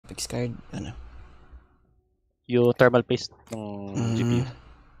graphics card, ano? Yung thermal paste ng GPU.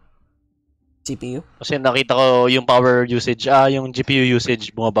 CPU? Kasi nakita ko yung power usage, yung GPU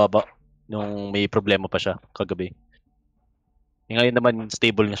usage bumababa nung may problema pa siya kagabi. Ngayon naman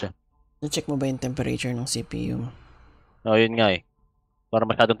stable na siya. Na-check mo ba yung temperature ng CPU mo? Oh, yun nga eh. Para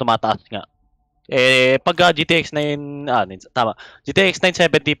masyadong tumataas nga. Pag GTX 9, tama. GTX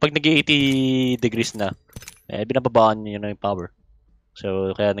 970, pag nag-80 degrees na, binababaan niya na yung power.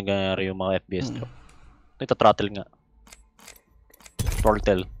 So, kaya nangyayari yung mga FPS drop. Ito throttle nga.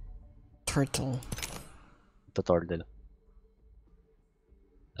 Turtle. Ito turtle.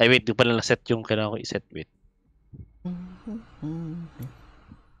 Ay, wait. Di pala na-set yung kailangan ko i-set. Wait.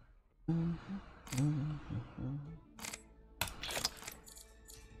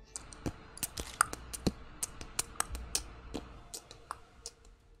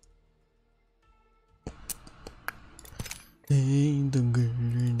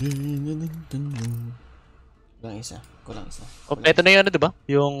 Kulang isa. Kompleto na yun, di ba?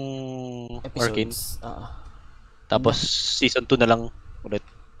 Yung Arcane. Tapos season 2 na lang ulit.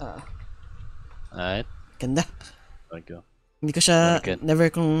 Alright. Ganda. Thank you. Hindi ko siya,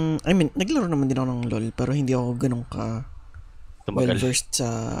 never kong, I mean, naglaro naman din ako ng LoL, pero hindi ako ganun ka well-versed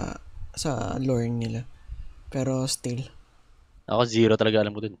sa lore nila. Pero still. Ako zero talaga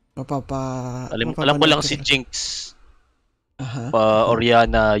alam ko dun. Alam ko lang si Jinx.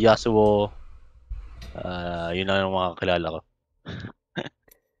 Orianna, Yasuo. Yun lang ang mga kilala ko.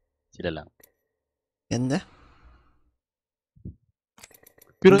 Sila lang. Ganda.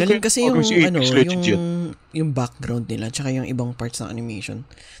 Pero galing kasi yung background nila tsaka yung ibang parts ng animation.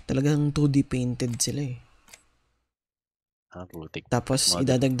 Talagang 2D painted sila eh. Putik. Tapos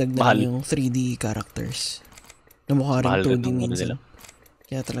idadagdag na yung 3D characters. Na mukha rin 2D minsan.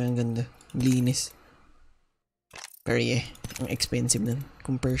 Kaya talagang ganda. Linis. Pero ang expensive nun.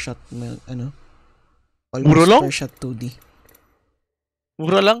 Kung per shot, almost per shot 2D.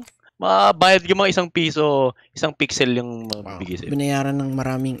 Mura lang? Mabayad yung mga ₱1, 1 pixel yung mabibigay sa'yo. Binayaran ng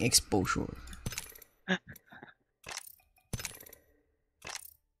maraming exposure.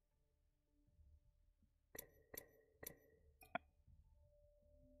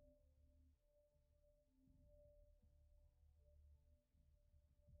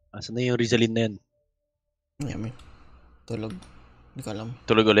 Asan na yung Rizalin na yan? Yaman. Tulog. Hindi ko alam.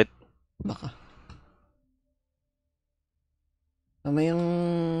 Tulog ulit? Baka. May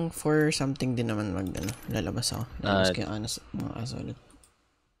yung for something din naman lalabas ako. Lalabas ko yung mga aso ulit.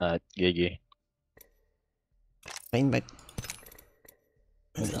 GG. Pa-invite.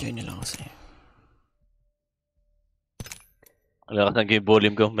 Join nila ako sa'yo. Wala kasi yung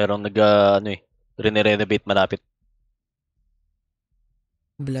volume ko. Merong rene-renovate malapit.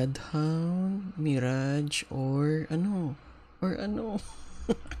 Bloodhound, Mirage, or ano?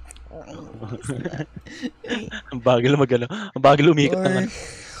 Ang bagal ang bagal umikot naman.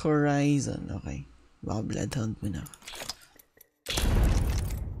 Horizon, okay. Baka Bloodhound mo na.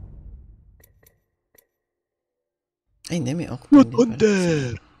 Ay, hindi, may Octane din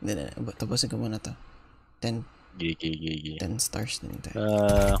pala. Hindi, tapusin ko muna to. 10 stars din tayo.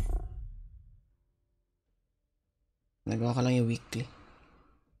 Nagawa ka lang yung weekly.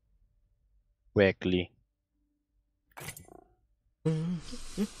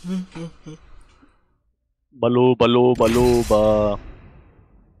 Balo ba?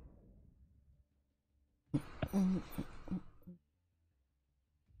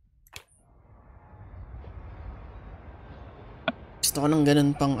 Gusto ko ng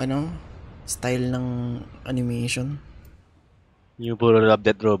ganun pang style ng animation. Yung puro Love,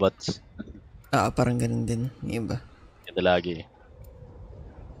 Death Robots. Parang ganun din. Yung iba. Ito lagi.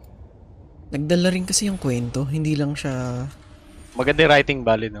 Nagdala rin kasi yung kwento. Hindi lang siya... Maganda yung writing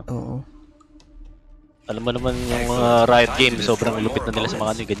bali, no? Oo. Alam mo naman yung mga Riot Games, sobrang lupit na nila sa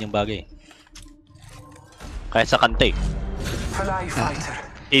mga ganyang bagay. Kaya sa kante.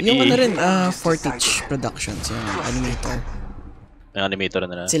 Yung rin, Fortich Productions, yung animator. Yung animator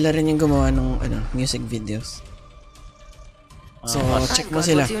na. Sila rin yung gumawa ng music videos. So, check mo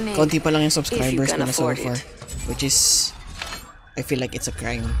sila. Konti pa lang yung subscribers nila so far. Which is... I feel like it's a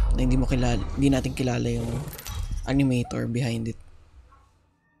crime na hindi natin kilala yung animator behind it.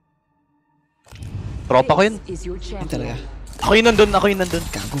 Tropa ko yun. Hindi talaga. Ako yun nandun.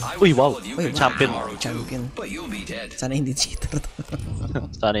 Gago. Uy, wow. Champion. Sana hindi cheater to.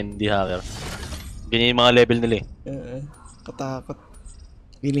 Sana hindi hacker. Ganyan yung mga level nila Katakot.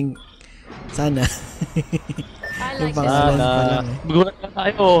 Feeling... Sana. Yung pangalan pa lang Magulat lang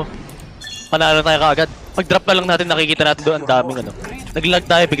tayo. Panalo tayo kaagad. Pag-drop na lang natin, nakikita natin doon ang daming Nag-lag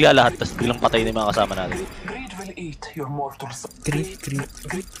tayo bigla lahat, tapos biglang patay na yung mga kasama natin. eat your mortal sorrow. Greed.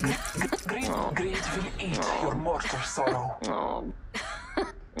 Greed will eat your mortal sorrow.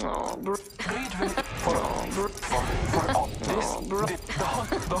 Greed will for all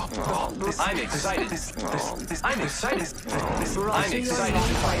this. I'm excited. I'm excited. I'm excited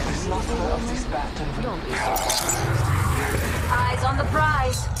to fight this last of this battle. Eyes on the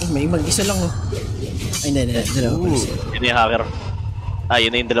prize. May mag-isa lang oh. Ay, hindi. Dalawa pala siya. Yun yung hacker. Yun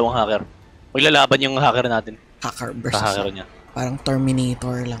na yung dalawang hacker. Maglalaban yung hacker natin. Hacker versus Sa hacker niya. parang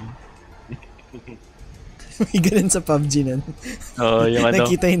Terminator lang. May ganun sa PUBG nun. Yung ano.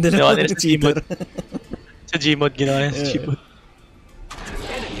 Nakita yung dalawa ng cheater. Sa Gmod, ginawa niya sa Gmod.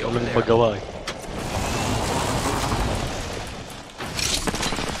 Walang magawa eh.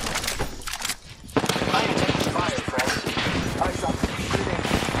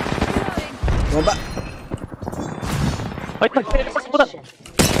 Baba! Wait, teleport mo na!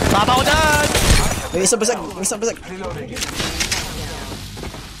 Tama ko dyan! May isa basag!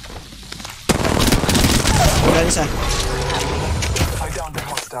 Wala isa. I downed the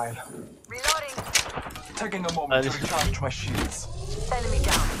hostile. Reloading. Taking a moment to recharge my shields. Enemy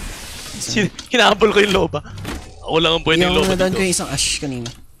down. Hinahabol ko yung loba. Ako lang ang pwede yung Yung loba nadaan ko dito. yung isang ash kanina.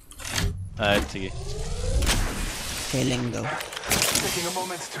 Sige. Kailang daw. Taking a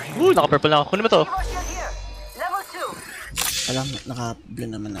moment to heal. Naka-purple na ako. Kunin mo to. Evo shield here. Level 2. Alam, naka-blue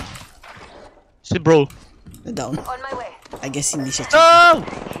naman ako. Si bro. Na-down. On my way. I guess hindi siya. No!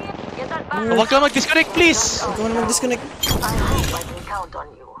 Get that back. Huwag ka mag-disconnect, please! Ikaw naman disconnect. I hope I can count on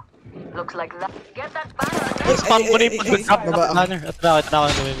you. Looks like that. Get that banner. Spam ko na yung pag-drop baba na banner. Ito na ako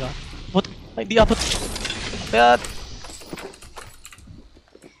gawin ko. What? Ay, di abot. Kaya,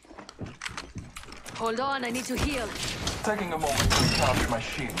 Hold on, I need to heal. Taking a moment to recharge my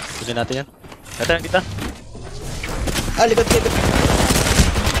shields. pwede natin yan. Ito, kita. Likod.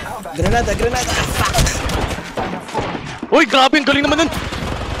 Granada! Ah, fuck! Uy, grabe, ang galing naman nun!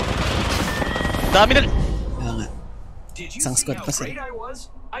 Dami na. Kaya nga. Did you Isang see squad how pa siya. great I was?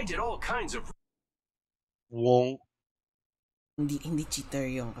 I did all kinds of Wong. Hindi cheater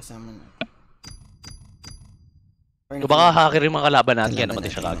yung kasama na. Kung baka hacker yung mga kalaban natin, kaya naman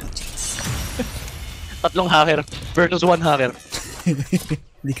siya kagad. Tatlong hacker versus one hacker.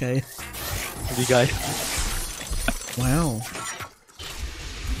 Hindi kaya. Hindi kaya. Wow.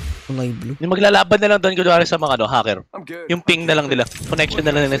 Kulay blue. Yung maglalaban na lang doon kunwari sa mga hacker. I'm good. Yung ping na lang nila. Connection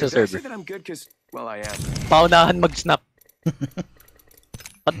na lang nila sa Did I say server. that I'm good because, well, I am. Paunahan mag-snap.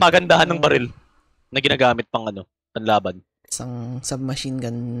 At magandahan ng baril na ginagamit pang panlaban. Isang submachine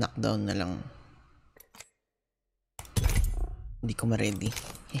gun knockdown na lang. Hindi ko ma-ready.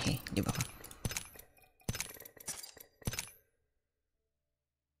 Hehe, di ba ka?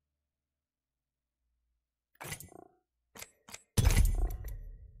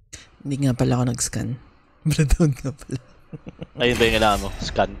 Hindi nga pala ako nag-scan. Bloodhound nga pala. Ayun ba yung kailangan mo?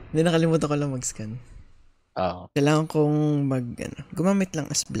 Scan. Hindi, nakalimutan ko lang mag-scan. Kailangan kong gumamit lang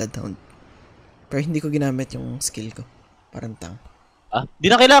as Bloodhound. Pero hindi ko ginamit yung skill ko. Parang tang.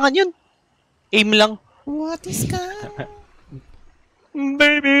 Di na kailangan yun. Aim lang. What is that?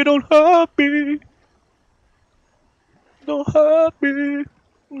 Baby, don't hurt me. Don't hurt me.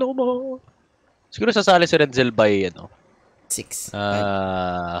 No more. Siguro sasali si Renzel by 6.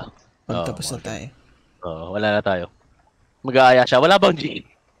 Pagtapos na tayo. Wala na tayo. Mag-aaya siya. Wala bang G?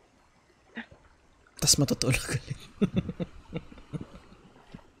 Tapos matutulog ulit.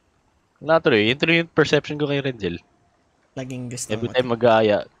 Wala tuloy. Yun tuloy yung perception ko kay Renzel. Laging gusto Every time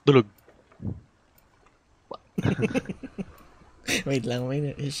mag-aaya, tulog. Wait lang,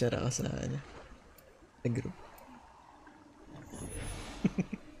 may share ako sa group.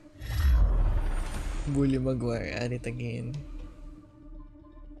 Bully Maguire, at it again.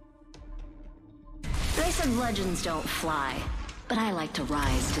 They said legends don't fly, but I like to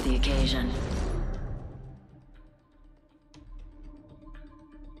rise to the occasion.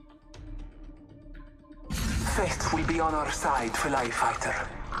 Fate will be on our side, Fly Fighter.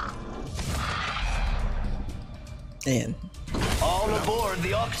 Ayan. All aboard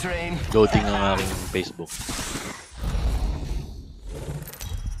the Ox Train. Loading ang aking Facebook.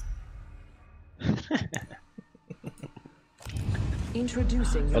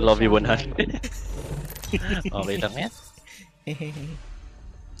 Introducing I love you 100. Okay lang yan.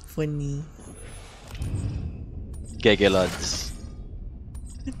 Funny. Gegelods.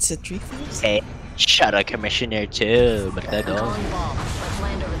 It's a 3-4. Eh, shut up, Commissioner 2. Basta doon. Calling ball. Let's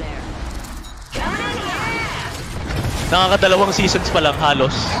land over there. Nakakadalawang seasons pa lang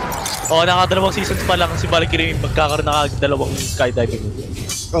halos. Nakakadalawang seasons pa lang si Valkyrie magkakaroon ng dalawang skydiving.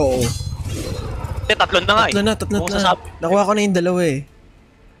 Oo. Tatlon na nga eh. Tatlo na. Nakuha ko na yung dalawa eh.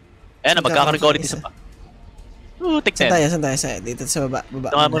 Ayan na, magkakaroon ka ulit isa pa. Putik Saan na tayo? yan. Saan tayo? Dito sa baba.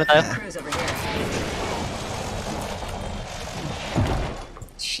 Tama muna tayo. Cruise over here.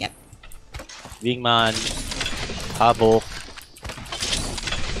 Shit. Wingman. Havoc.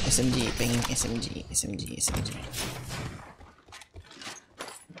 SMG. Penging SMG.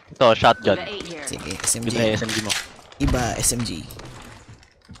 Ito, shotgun. Got 8 here. Sige, Good na SMG. SMG mo. Iba, SMG.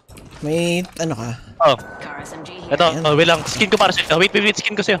 May, ano ka? Oh, Car SMG here. ito. Oh, wait lang. Skin ko para sa'yo. Wait.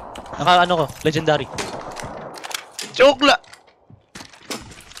 Skin ko sa'yo. Ano ko? Legendary. Joke la!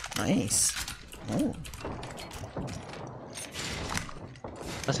 Nice. Oh.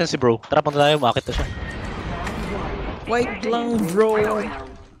 Nasaan si bro? Tara, punta tayo. Umakit na siya. White lang, bro.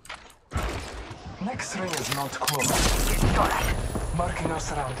 Next ring is not close. Marking our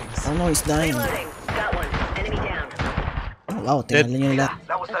surroundings. Oh no, he's dying. Reloading. Got one. Enemy down. Oh, wow, tinalo niyo yung lahat.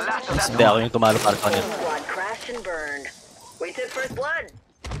 That was the last of that. Hindi, ako yung tumalo para sa kanya. Squad crashed and burned. We took first blood.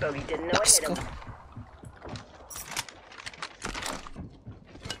 Bogey didn't know it Lakas hit ko. him.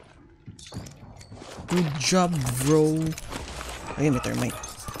 Good job, bro. Ayun, may thermite.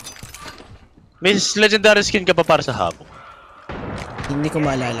 May legendary skin ka pa para sa habo. Hindi ko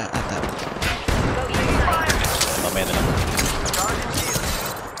maalala ata. Mamaya na lang.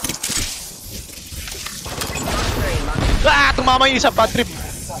 Ah! Tumama yung isa, bad trip!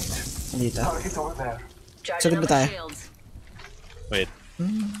 Dito. Target over there. Sagot ba tayo? Shields. Wait.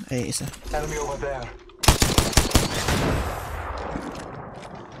 Ay, isa. Enemy over there.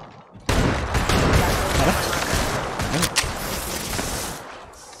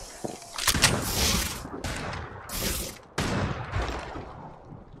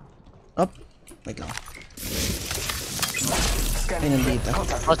 Up. Wait lang. Ay, Scanning. nandito.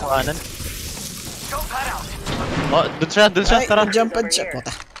 Contact Oh, sa kanan. Oh, dun siya, Ay, tara. jump pad siya.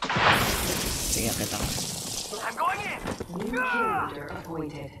 Puta. Sige, kita ko. Leader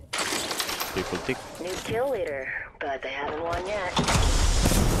appointed. Triple tick. New kill leader, but they haven't won yet.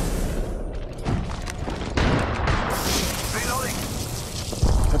 Reloading.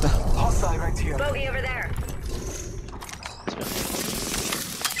 Puta. hostile right here. Bogey over there.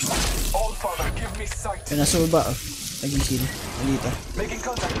 All father, give me sight. Ay, nasa baba, oh. Nag-heal. Nandito. Making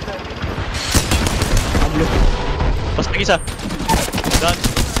contact with them. Pablo. Pas pag isa. Done.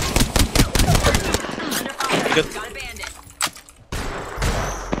 Good. Got a bandit.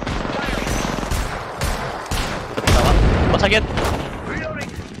 Tama. Pasagit.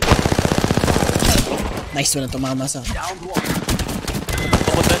 Nice, wala tumama sa.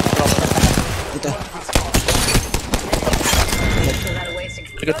 Papunta. Dito. Still got a ways to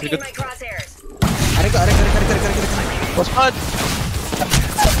Good, Bogey good. in my crosshairs. Aray ko. Boss pad.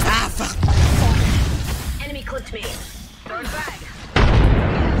 Ah, fuck. Enemy clipped me. Third bag.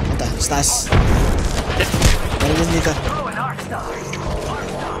 Puta, stas. Meron din dito.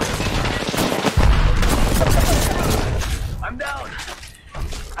 I'm down.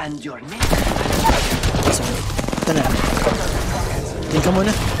 And your name? So, ito na. Heal ka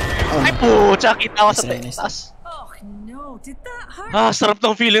muna. Oh, Ay po, tsaka kita ko sa Nice, nice. taas. Oh no, did that hurt? Ah, sarap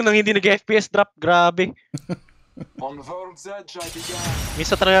ng feeling ng hindi nag-FPS drop. Grabe. On the world's edge, I began.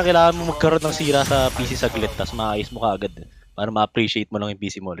 Minsan talaga kailangan mo magkaroon ng sira sa PC saglit, tapos maayos mo kaagad. Para ma-appreciate mo lang yung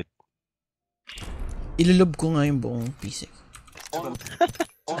PC mo ulit. ilulub ko nga yung buong PC ko.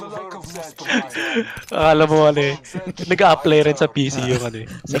 On the like of edge, Akala mo ano eh. Nag-apply rin sa PC yung ano eh.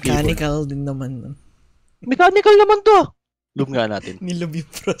 Sa keyboard. Mechanical din naman. nun. Mechanical naman to. Loop nga natin. Nilub yung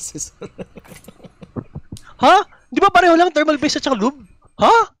processor. Ha? Di ba pareho lang thermal paste at saka lube?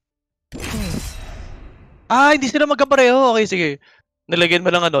 Ha? Ah, hindi sila magkapareho. Okay, sige. Nilagyan mo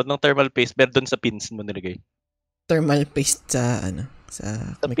lang ano, ng thermal paste, pero doon sa pins mo nilagay. Thermal paste sa ano, sa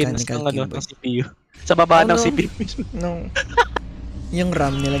Sa pins mechanical ng, ano, ng keyboard. CPU. Sa baba ng Ano? CPU mismo. No. Yung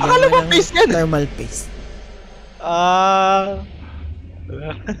RAM nilagyan Akala mo mo ng paste yan? thermal paste. Ah.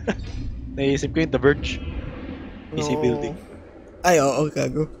 Naisip ko yung The Verge. PC No. building. Ay, oo,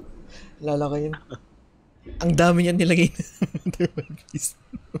 kago. Lala ko yun. Ang dami niyan nilagay na thermal paste.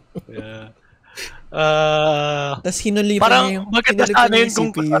 Yeah. Tapos hinuli pa Parang niya yung... maganda hinuli pa sana niya yun yung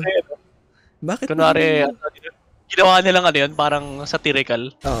kung CPU. kunwari, Bakit? kunwari, ginawa nilang ano yun, parang satirical.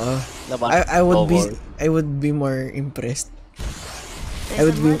 Oo. Na parang I I would be more impressed.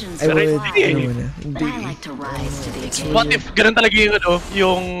 There's some legends I would, to fly, ano muna, but hindi. I like to rise to the occasion. What if ganun talaga yung ano,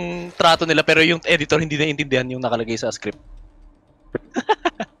 yung trato nila pero yung editor hindi naintindihan yung nakalagay sa script.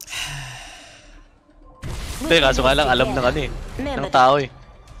 Hindi, kaso nga lang alam ng ano eh, ng tao eh.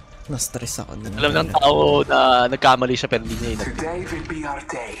 Na-stress ako dun. Alam ng tao na nagkamali siya pero hindi niya inag Today will be our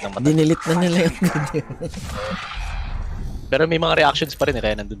day. ng mata. Dinilit na nila yung video. Pero may mga reactions pa rin eh,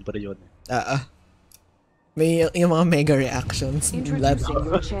 kaya nandun pa rin yun. Ah. May yung mga mega reactions.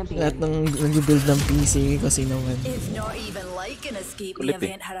 Lahat ng nag-build ng PC kasi naman. If not even like an escape the Kulit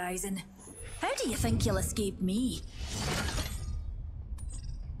eh. event horizon, how do you think you'll escape me?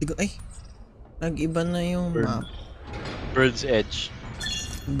 Ay, nag-iba na yung map. Bird's Edge.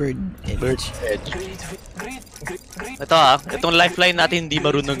 Bird Bird's Edge. Edge. Ito itong lifeline natin hindi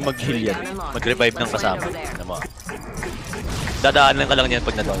marunong mag-heal yan. Mag-revive ng kasama. Ano mo? Dadaanan ka lang yan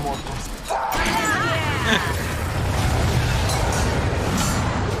pag na-down.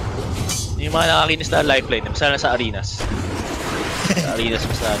 Yung mga nakakinis na lifeline, masaya na sa arenas. Sa arenas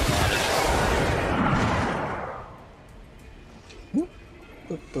masaya na nakakinis.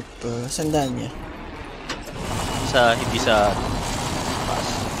 Sandaan niya. Hindi sa pass.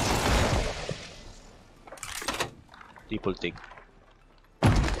 Triple take.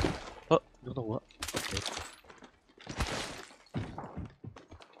 Oh, doon nakuha. Okay.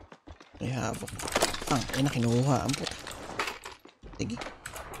 May havoc. Ay na kinuha. Ang puta. Sige.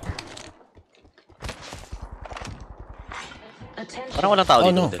 Parang walang tao Oh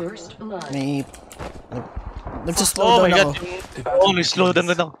dito. no. Din. May... Nagsuslow Oh down my god. ako. Oh, slow down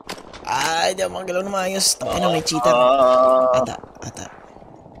na ako. Ay, di ako magalaw na maayos. Tangina, may cheater. Ata.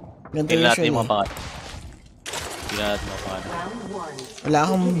 Ganito Tingnan natin usually. yung mga pangat. Tingnan natin yung mga pangat. Wala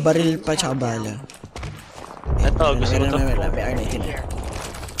akong baril pa tsaka bala. Ito, gusto ko ito. May R19 na.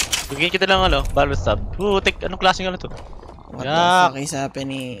 Bigyan kita lang barrel stab. Putik, anong klaseng to? What the Yak! fuck is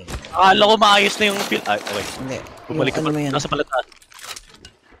happening? Akala ko maayos na yung feel. Ay, okay. Hindi. Bumalik ka Yung ano pa. mo yan? Nasa palataan.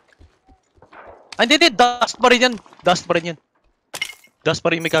 Ay, hindi. Dust pa rin yan. Dust pa rin yan. Dust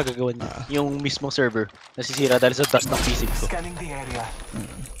pa rin may kagagawa niya. Yung mismong server. Nasisira dahil sa dust ng physics ko. Scanning the area.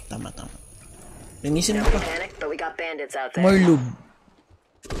 Tama. Linisin mo pa. Panic, but we got bandits out there. More lube.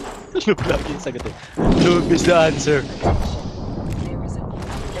 Lube lang yung sagot eh. Lube is the answer.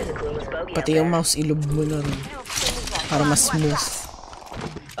 There's a clueless bogey out Pati yung mouse ilube mo na rin. Para mas smooth.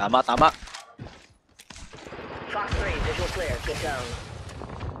 Tama. Fox 3, visual clear. Get down.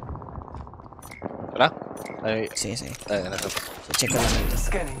 Tara? Ay, Sige. nasa. So, check ko lang ito.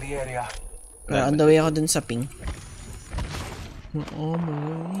 Scanning the area. Pero on the way ako dun sa ping. Oo,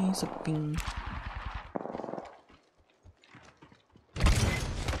 may sa ping.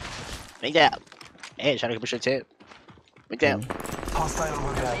 Make that. Eh, siya nagpush it siya. Make that. Hostile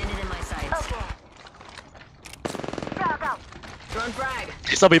overhead. Bandit in my sights. Drone frag.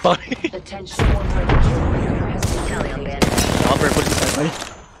 Sabay pa kami. Attention. Tally on bandit. Ako purple. Ay,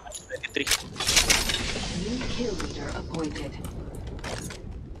 23. New kill leader appointed.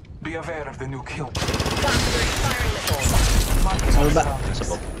 Be aware of the new kill. Fox 3, firing missiles. sa baba. Sa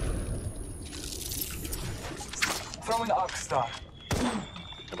baba. Throwing Arc Star.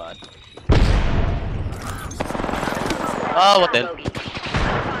 Naman. Ah, what the hell? Bogey.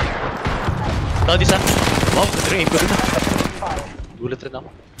 Tao di sa. Wow, nag-aim ko rin. Gulat rin ako.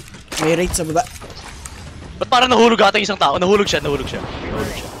 May rate sa baba. Ba't parang nahulog ata yung isang tao? Nahulog siya. Okay.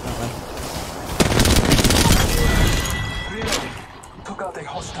 Reloading. Took out a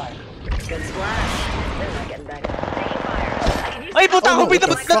hostile. Good splash. They're not getting back up. Taking fire. I can use Ay, puta Oh, ako! no,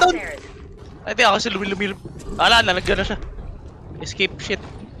 Pinabot what na the doon! Terrors. Ay, di ako kasi lumilum. Ala, nalagyan na siya. Escape shit.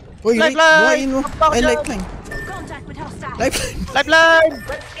 Uy, rate. Lifeline! Buhayin mo. Ay, lifeline. Contact with hostile. Lifeline. Lifeline!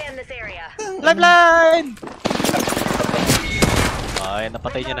 Let's scan this area. Lifeline! Ay,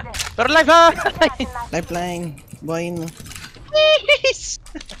 napatay niya na. Pero lifeline! Lifeline. Buhayin mo. Please!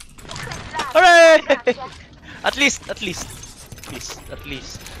 Hooray! At least.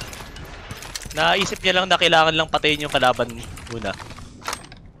 Naisip niya lang na kailangan lang patayin yung kalaban muna.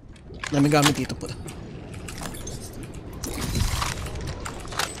 Dami gamit dito po.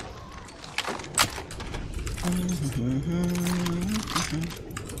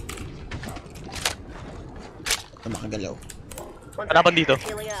 Makagalaw. Kalaban dito.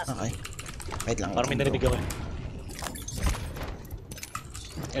 Healing up. Okay. Wait lang. Parang may narinig ako.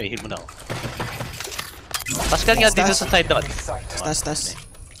 Ay, heal mo na ako. Pascal nga dito sa side na. Sight. Tas.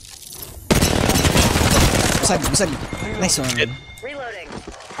 Basag. Nice one. Reloading.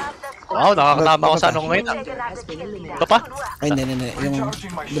 Wow, nakakatama ko sa anong ngayon. Ito pa? Ay, hindi. Yung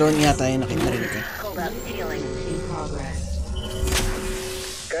drone yata yung nakita rin ko. Hold up. Healing. In progress.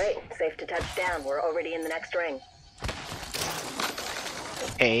 Great. Safe to touch down. We're already in the next ring.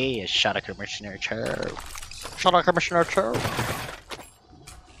 Hey, shot a commissioner chair.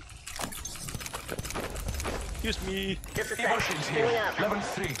 Excuse me. Just a Evo sec. shields here. Healing up. Level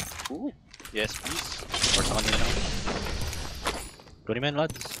 3. Ooh. Yes, please. Or sa kanila naman. Go man,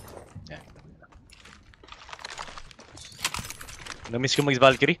 lads. Yeah. Namiss ko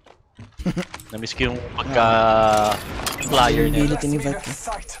mag-Valkyrie. Namiss ko yung pagka-flyer niya. Ability ni Vat.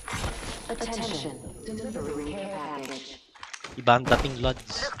 Sight. Attention. Delivery Ibang dating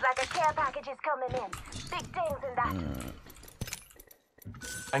Lods. Looks like a care package is coming in. Big things in that.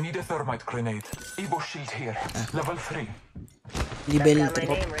 I need a thermite grenade. Evo shield here. Level 3. Level Got my 3.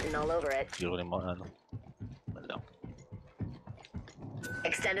 name written all over it. Siguro rin mo ano. Wala.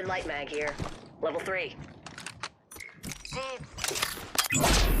 Extended light mag here. Level 3. Deep.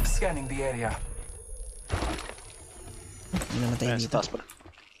 Scanning the area. May namatay Ayan, dito. sa taas pala.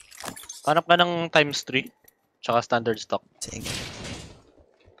 Hanap ka ng times 3. Tsaka standard stock. Sige.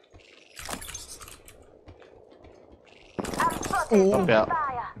 I'm spotted. Oo. Kaya,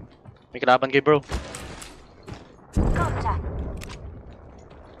 Fire. may kalaban kay bro. Contact.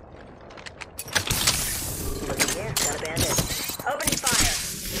 Looking here. Got a bandit. Opening fire.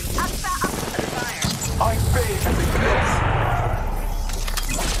 Under fire. I pay and the close.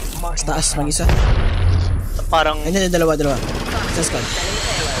 Sa taas, mag-isa. Parang, Ay, hindi, dalawa. Sa squad. Sending the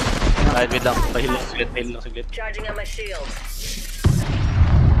payload. kahit wait lang. Pahil lang saglit. Charging on my shield.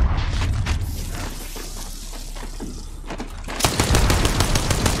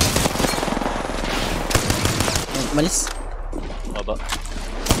 Malis. Baba.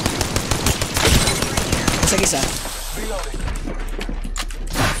 Sa gisa. Reloading.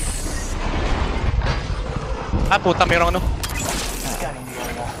 Ah, puta, mayroong ano. Scanning the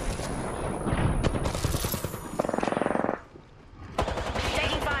area.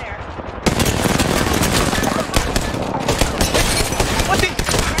 Taking fire. What?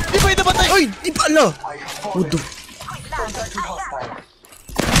 Di ba ito batay? Uy! Di pa, ala! I have fallen. Udo. Contact with hostile.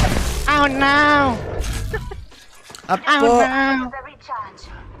 Oh no! Apo! The recharge.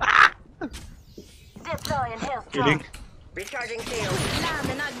 Deploying health Kidding. drone. Recharging shield.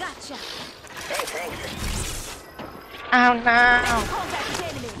 Lamb and I gotcha. Hey, thanks. Oh no! Contact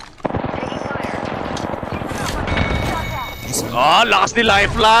enemy. Taking fire. Oh, lakas ni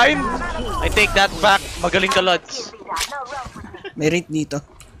Lifeline! I take that back. Magaling ka, Lods. Be that. No room with me. May rate dito.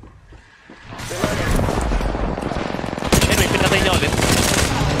 Anyway, pinatay niya ulit.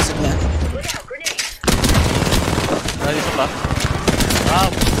 Isip na. Look out, grenade. Nandito pa. Ah,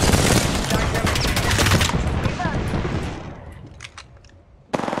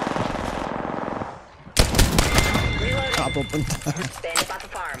 Reloading. Nakapupunta. Bandit at the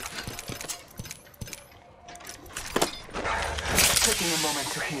farm. Taking a moment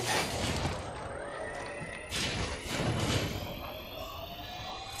to heal.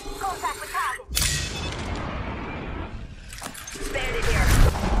 Contact with target. Bandit here.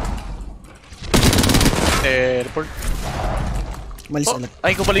 teleport. Malis Oh, ulit.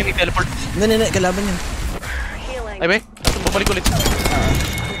 ay, gumaling ni teleport. Hindi, kalaban yun. Healing. Ay, be? Bumalik ulit.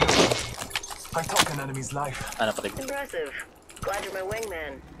 I took an enemy's life. Ah, napatay. Impressive. Glad you're my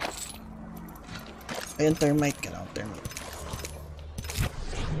wingman. Ayun, thermite. Kailangan thermite.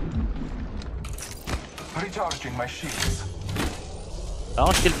 Recharging my shields.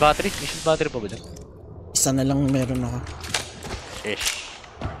 Ako, shield battery. May shield battery pa ba dyan? Isa na lang meron ako. Ish.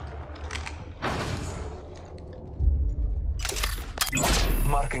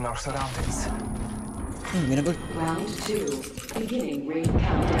 Marking our surroundings. May nag- Round 2. Beginning ring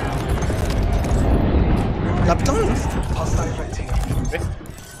countdown. Lapit lang yun. Hostile right here.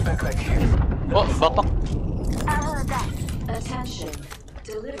 Backpack here. Oh, backpack. I heard that. Attention.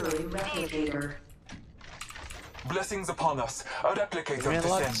 Delivering replicator. Blessings upon us. A replicator May descends.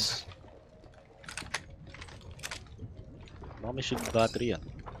 lots. Baka may shield battery yan.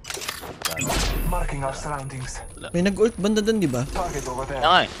 Marking our surroundings. May nag-ult banda dun, di ba? Target over there. Kaya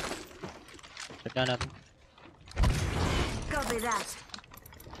nga eh. Check nga natin. Copy that.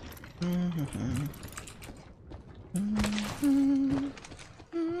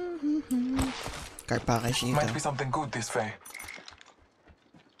 Car package dito. Might be something good this way.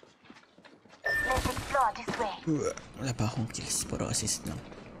 Let's explore this way. Wala pa akong kills. Puro assist lang.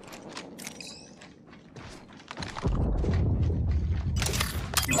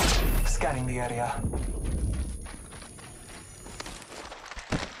 Scanning the area.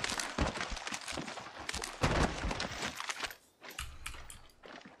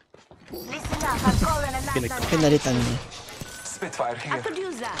 Listen up, I'm calling a night. Pinalitan niya. Spitfire I here. could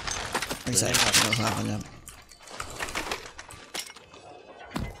use that. Ay, sorry. Nakuha ko lang.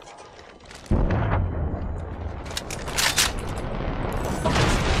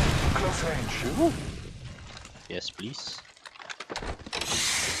 Close range. Yes, please.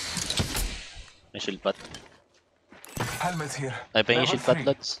 May shield pat. Helmet here. Ay, pa yung Level shield pat, 3.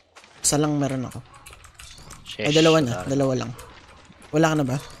 Lods. Isa lang meron ako. Sheesh. Ay, dalawa na. Dalawa lang. Wala ka na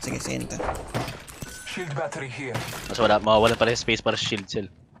ba? Sige, sige ito. Shield battery here. Mas wala, mawawalan pala yung space para sa shield cell.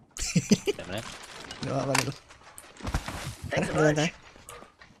 Tama na. Gawa ko nito. Tara, Thanks a doon bunch. tayo.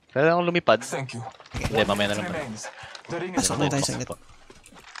 Kaya lang lumipad. Thank you. Hindi, mamaya na lang. Remains. The ring is Pasok na tayo saglit.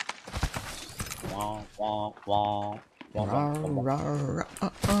 Wow, wow, wow.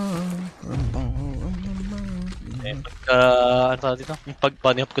 Ano tawag dito? Yung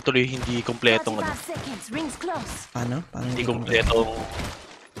pag-bunny-up ko tuloy hindi kompletong 35 seconds. Rings close. Paano? Paano hindi kompletong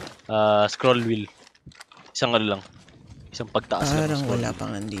scroll wheel. Isang ano lang. Isang pagtaas lang. Parang scroll wala wheel.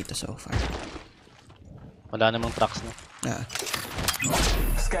 pang nandito so far. Wala namang tracks na.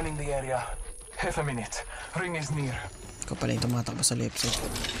 scanning the area. Half a minute. Ring is near. Ikaw pala yung tumatakbo sa left side.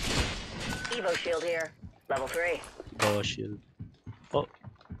 Evo shield here. Level 3. Oh, shield. Oh.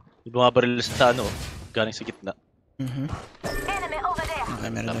 Yung bumabaril sa ano, galing sa gitna. Enemy over there. Okay,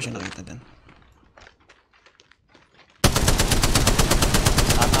 meron daw siya nakita doon.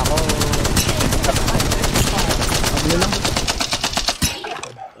 Saan ako? Pablo lang.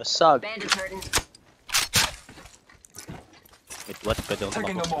 Basag. Bandits hurting. Wait, what? Pwede akong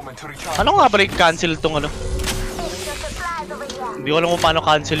Taking a tumakbo. moment to recharge. Ano nga ba rin cancel tong ano? Extra supplies over here. Hindi ko alam kung paano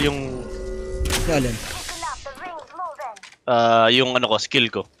cancel yung Yung alin? Listen up. The ring's moving. yung ano ko, skill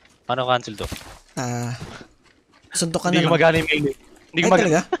ko. Paano cancel to? Suntok ka na Hindi lang. gumagana yung melee. Hindi Ay, gumagana.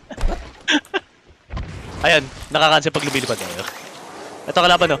 talaga? Ayan, nakakancel pag lumilipad. Ito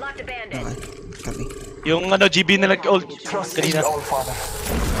kalaban no. Locked a bandit. Okay. Copy. Yung ano, GB na nag-ult Trust in kanina. the All Father.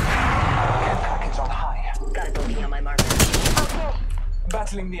 Care package on high. Got it looking on my marker. Okay.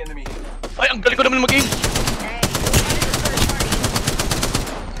 Battling the enemy. Ay, ang galing ko naman mag-aim. Hey,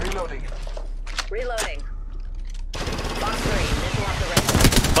 Reloading. reloading. Box 3. Missile off the rest.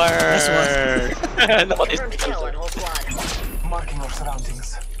 Nice Burn! Napatis. Confirmed kill on whole squad. Marking our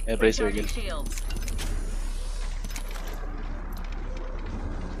surroundings. Every circle. Shields.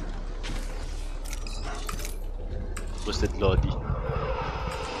 Boosted Lodi.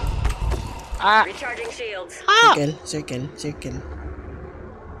 Recharging shields. Circle, circle, circle.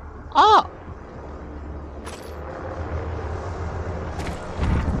 Ah!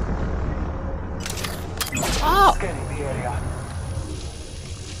 Ah! Scanning the area.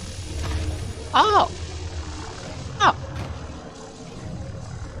 Ah! Ah!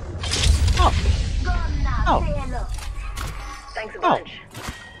 Ah! Gone now. Oh. Say hello. Thanks a bunch.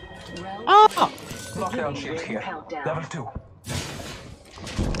 Round Ah! Lockdown shield ring here. countdown. Level 2.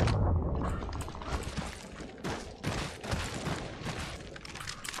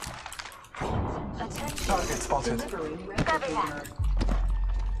 Target spotted. Delivering replicator.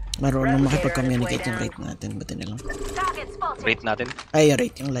 Marunong makipag-communicate yung rate natin. Buti na lang. Target spotted. Rate natin. Ay,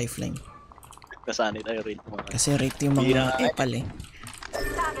 rate yung lifeline. Nasanay tayo rate mo. Kasi rate yung mga epal eh.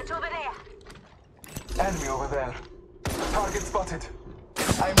 Target over there. Enemy over there. Target spotted.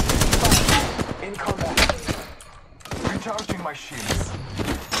 I'm taking fire. In combat. Recharging my shields.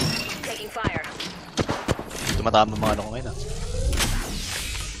 Taking fire. Tumatama mga ano ko ngayon ah.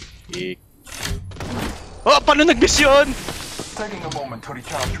 Oh, paano nag-miss yun? Taking a moment to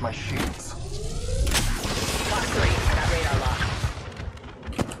recharge my shields. Box 3. Got radar lock.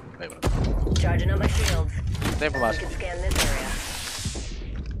 Ay, wala. Charging on my shields. Tayo We pumasok. can scan this area.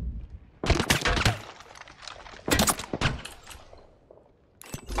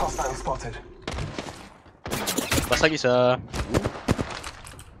 Hostile spotted. Basag isa.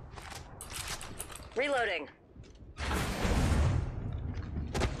 Reloading.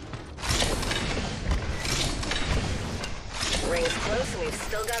 Ring's close and we've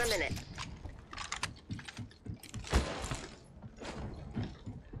still got a minute.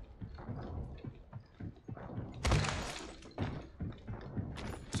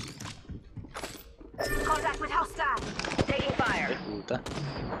 Contact with hostile. Taking fire. Ay, puta.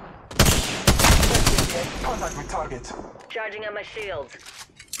 Contact with target. Charging on my shields.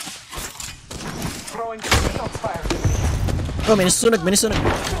 Throwing shots fired. Oh, may nasusunog, may nasusunog.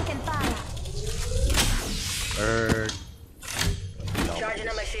 Taking fire. Bird. Charging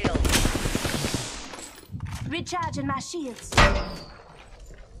on my shields. Recharging my shields.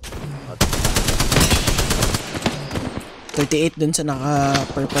 38 dun sa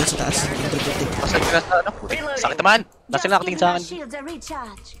naka-purple sa taas. Basag ka sa ano? Sakit naman. Nasa Just nakatingin giving sa my akin. shields a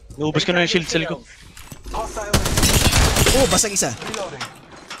recharge. Naubos ko na yung shield cell ko. Hostile. Oh, basag isa. Reloading.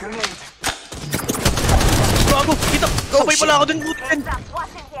 Grenade. Bago! Kita! Sabay pala ako dun. Butin! That's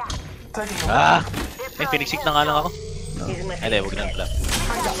what's in here. Taking a Ah! Eh, Phoenix Sick na nga lang ako. Using my Ay, huwag na pala.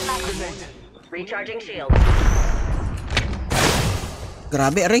 grenade. Recharging shields.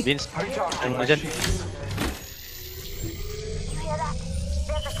 Grabe, aray. Vince, Recharging ano mo my dyan? shields. You hear that?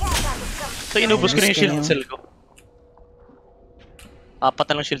 There's a care package coming. So, inubos ko na yung Inubos ko shield na yun. cell ko. Apat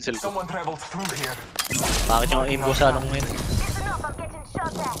na lang shield cell ko. Someone traveled through here. Bakit yung aim ko sa anong ngayon? Listen up. I'm getting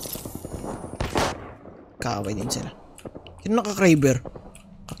shot at. Kaaway din sila. Sino naka-Kraber?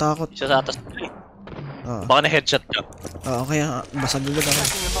 Katakot. Isa sa atas. Oo. Baka na headshot ka. Oo, kaya basag agad ako.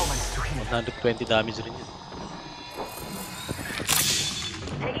 Taking a moment to heal. 120 damage rin yun.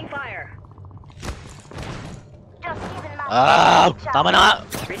 Taking fire. Just giving my Tama na nga!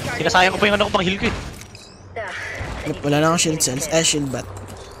 Sinasayang ko pa yung ano ko pang heal ko eh. Wala na akong shield cells. Shield bat.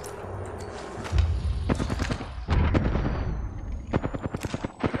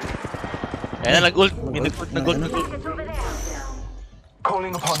 Ayan na, nag-ult. May nag-ult.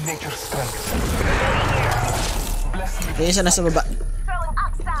 Calling upon nature's strength. Bless me. Kaya isa nasa baba. throwing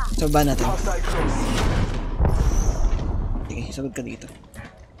Oxa. Sa baba natin. Hostile close. Sige, sagod ka dito.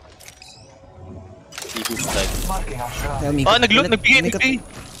 Marking our shroud. Kaya umikot. Nag-loot, nagbigay. Umikot.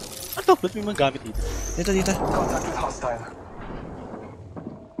 Ano to? Ba't may mga gamit dito? Dito. Contact with hostile.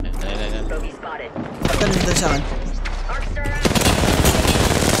 Ayan. Bogey spotted. Pagka nandun sa akin. Arc star out.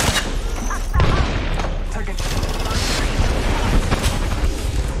 Taking.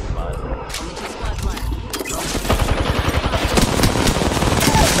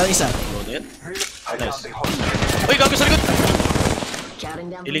 Dahil isa. Ano yan? I Nice. found the hostile. Uy, gago sa likod! Counting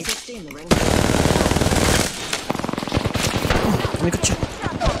down Healing. from 60 in the ring. Umikot siya.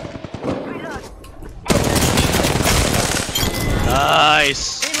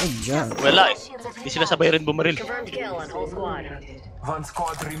 Nice! Ay, dyan. Wala eh. Hindi sila sabay rin bumaril. Confirmed kill on whole squad. One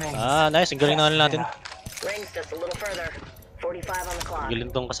squad remains. Nice. Ang galing na natin. Rings just a little further. 45 on the clock. Ang galing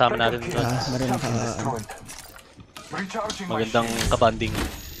tong kasama natin. Marunong ka. Destroyed. Recharging my Magandang shield. kabanding.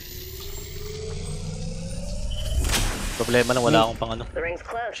 Problema lang, wala akong pang ano. The ring's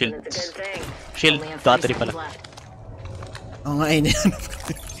close Shield. and it's a good thing. Shield, Only have 30 battery pala. seconds left. Oo nga, ayun yan.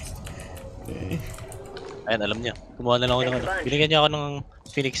 Ayan, alam niya. Kumuha na lang ako ng ano. Binigyan niya ako ng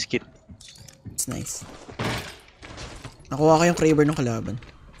Phoenix kit. It's nice. Nakuha ko yung Kraber ng kalaban.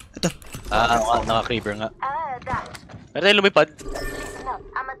 Ito. Naka-Kraber nga. That. Pero tayo lumipad. Listen up.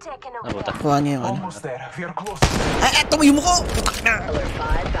 I'm taking over. Nabuta. Kuha niya yung ano. Almost there. We are close. Ay, eto mo yung muko! Putak na! Alert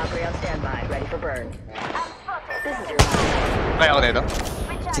 5, Valkyrie on standby, ready for burn. I'm spotted. This is your Kaya ako dito.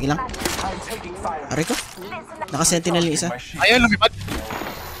 Recharge Sige lang. my shield. I'm taking fire. Aray ko. Listen up. Naka-sentinel yung isa. My shield. Ayun, lumipad.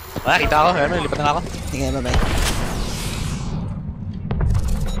 Kita ako. Ayan, lipat na nga ako. Sige, bye-bye.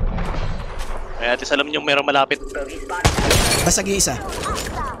 Kaya atis alam niyong merong malapit. bogey spotted. Basag yung isa.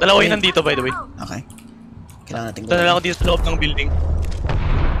 Dalawa yun nandito by the way. Okay. Kailangan natin Ito na lang ako dito sa loob ng building.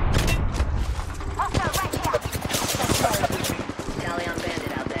 Hostile right here. Tally on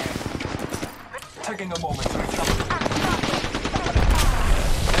bandit out there. Taking a moment to recharge.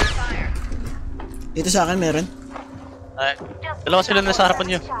 Dito sa akin meron. Ay, dalawa sila na sa harapan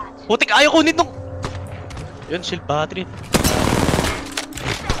niyo. Putik, ayaw kunin nung... Yun, shield battery.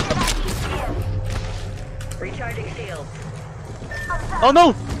 Recharging shield. Oh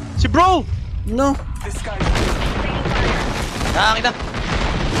no! Si bro! No! This guy. Nakakita. 3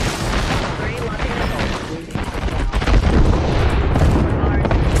 launching missile.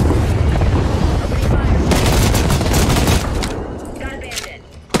 Got a bandit.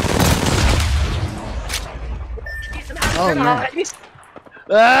 Use some Oh no.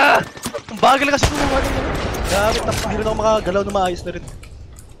 Ang bagal kasi kumuha ng ano. Gamit na hindi rin ako makagalaw na maayos na rin.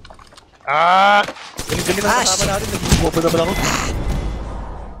 Galing-galing ang kasama natin. Nag-move na pala ako.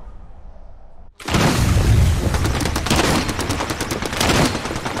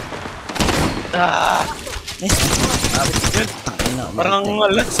 Nice. Yun. Tangin na. Parang ang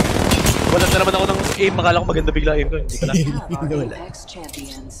wala. Wala na naman ako ng aim. Makala ko maganda bigla aim ko. Hindi pala. Wala. Apex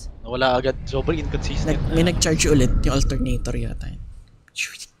champions. Nawala agad. Sobrang inconsistent. May nag-charge ulit yung alternator yata.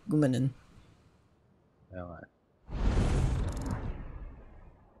 Gumanon. Kaya nga.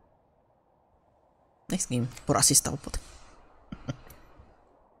 Nice game. Puro assist ako po.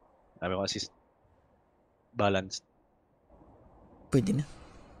 Sabi ko assist. Balanced. Pwede na.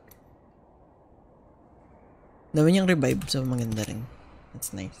 Dami niyang revive, so maganda rin.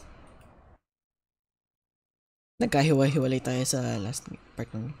 That's nice. Nagkahiwa-hiwalay tayo sa last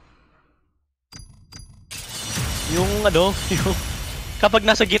part ng game. Yung ano, yung kapag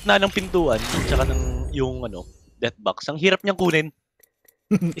nasa gitna ng pintuan, tsaka ng yung ano, death box, ang hirap niyang kunin.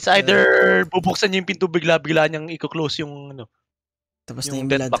 It's either bubuksan niya yung pinto bigla-bigla niyang i-close yung ano. Tapos na yung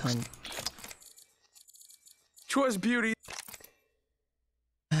yung death blood box. hunt. Twas beauty.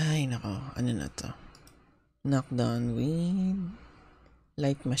 Ay, nako. Ano na to? Knockdown with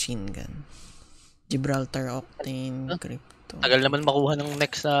light machine gun. Gibraltar Octane Crypto. Tagal naman makuha ng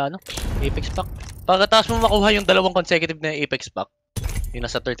next na ano, Apex pack. Pagkatapos mo makuha yung dalawang consecutive na Apex pack, yung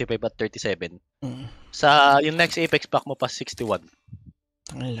nasa 35 at 37. Sa yung next Apex pack mo pa 61.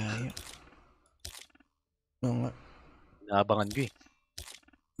 Ang layo. Oo nga. Naabangan ko eh.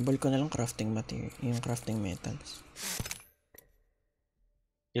 Ball ko na lang crafting material, yung crafting metals.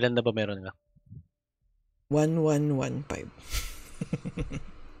 Ilan na ba meron nga? 1115.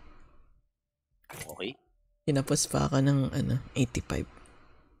 Okay. Kinapos pa ka ng 85.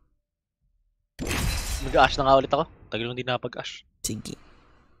 Mag-ash na nga ulit ako. Tagal nung hindi nakapag-ash. Sige.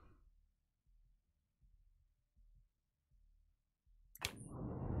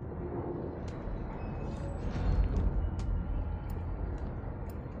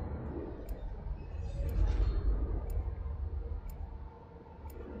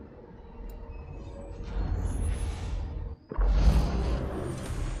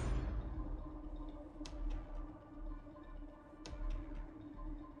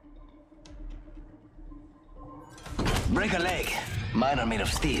 Break a leg. Mine are made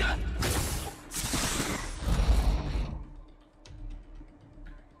of steel.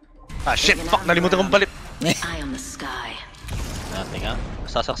 Ah, shit! Fuck! Nalimutan kong palit! Eye on the sky. Natin nga.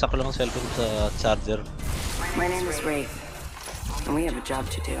 Sasaksak ko lang ang cellphone sa charger. My name is Wraith, and we have a job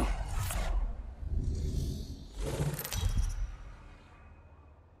to do.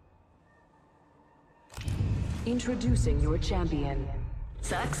 Introducing your champion.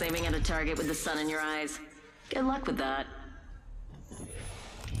 Sucks aiming at a target with the sun in your eyes. Good luck with that.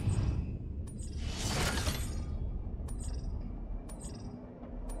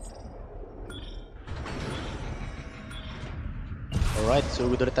 Alright, so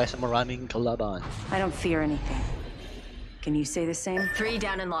we tayo sa maraming kalaban. I don't fear anything. Can you say the same? 3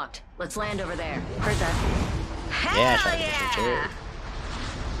 down and locked. Let's land over there. Heard that. Yeah, Hell sure. yeah!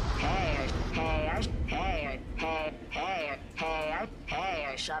 Hey,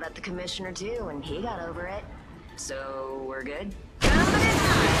 I shot at the commissioner too, and he got over it. So we're good.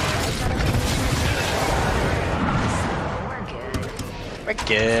 We're good. We're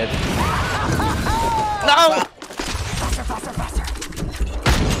good. No! Faster.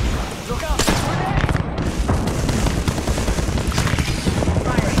 Look out!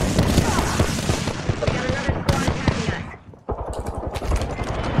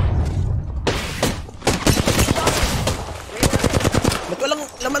 Ba't walang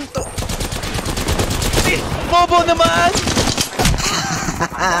laman to? Bobo naman!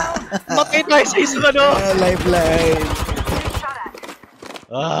 Matay tayo sa isang Lifeline.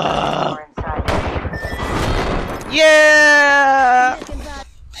 Ah! Yeah!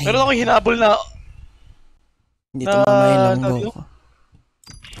 Meron akong hinabol na... Hindi tumama yung longbow tawag ko.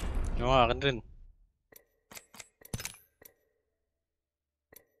 Yung akin rin.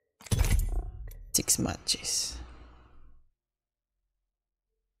 Six matches.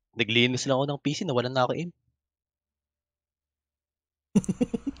 Naglinis lang ako ng PC, nawalan na ako aim.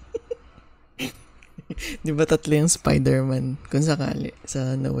 Di ba tatlo yung Spider-Man kung sakali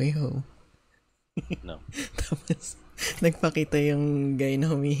sa No Way Home? No. Tapos nagpakita yung guy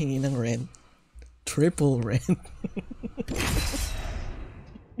na humihingi ng rent. Triple rent.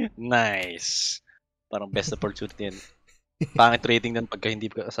 Nice. Parang best opportunity yun. Pangit rating nun pagka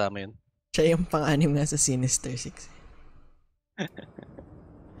hindi ka kasama yun. Siya yung pang-anim nga sa Sinister 6.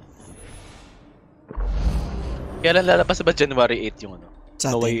 Kailan lalabas ba January 8 yung Sa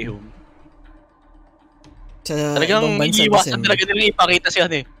No atin. Way Home? Sa Talagang ibang bansa iniiwasan December. talaga nila ipakita si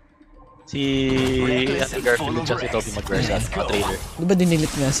si Andrew Garfield at si Tobey Maguire sa trailer. Di ba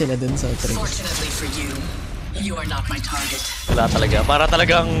dinilit nga sila dun sa trailer? Fortunately for you, you are not my target. Wala talaga. Para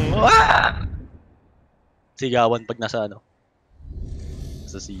talagang sigawan pag nasa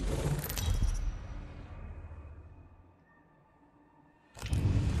sa sea.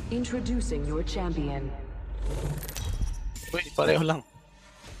 Introducing your champion. Uy, pareho lang.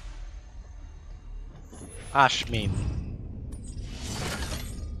 Ash main.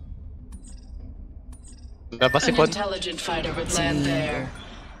 Labas si Pon. Intelligent fighter would land there.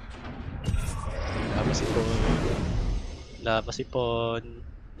 Labas si Pon. Labas si Pon.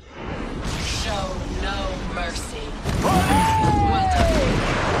 Show no mercy.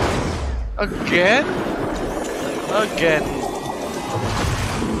 Again? Again.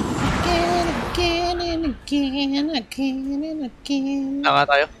 Again. Tanga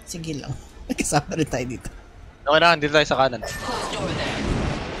tayo. Sige lang. Kasama rin tayo dito. Okay na, dito tayo sa kanan.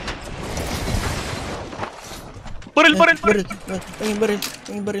 Baril! Baril.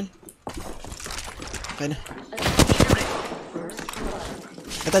 Okay na.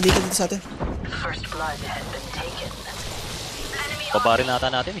 Kata dito sa atin. First blood has been taken. Babarin nata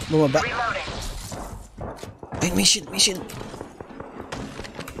natin eh. Bumaba. Reloading. Ay, may shield.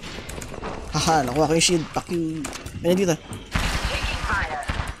 Haha, nakuha ko yung shield. Fuck you. May dito. Taking fire.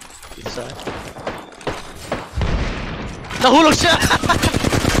 Dito sa Nahulog siya!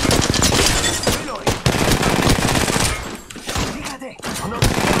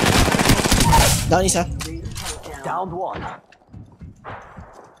 Down isa. Downed one.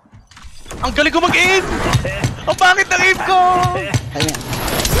 Ang galing ko mag-aim! Ang pangit ng aim ko! Kaya.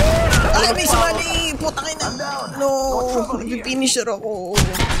 Ay, may sumali! Putang ina! No! Nag-finisher ako.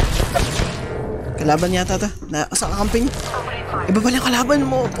 Kalaban yata ta. Sa kakamping. Iba pala yung kalaban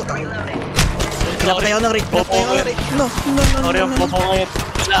mo. Putang ina. Pinapatay ako ng Rick. Pinapatay ako ng Rick. No. Sorry, ang popo ngayon.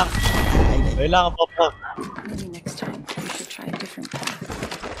 Wala ang popo. Maybe next time we should try a different path.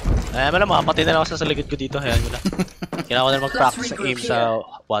 Ay, mamamatay na lang ako sa likod ko dito. Hayaan mo na. Kailangan ko na mag-practice sa aim sa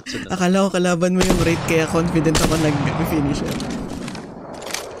Watson. Akala ko kalaban mo yung Rick kaya confident ako nag-finisher.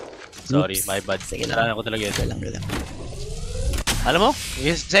 Sorry, my bad. Kailangan ko talaga ito. Galang. Alam mo,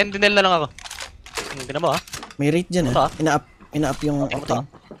 sentinel na lang ako. Hindi na mo, ha? May rate dyan, Ito, ha? Ina-up yung octane.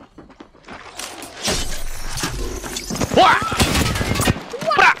 Wah!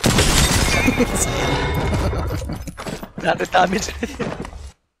 Pra! Dati damage.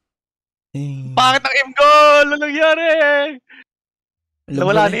 Bakit ang aim goal? Ano nangyari?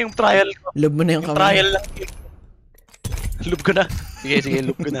 Nawala na yung trial ko. Lub mo na yung Yung kamay. trial lang. Lub ko na. Sige,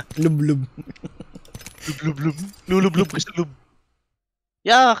 lub ko na. Lub. Lub. Lulub ko sa lub.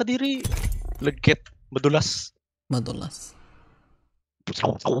 Yeah, kadiri. Lagkit. Madulas.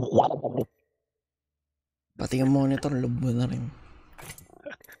 Pati yung monitor, lub mo na rin.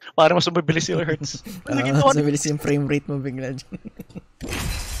 Para mas mabilis yung hertz. Mas mabilis yung frame rate mo bigla dyan.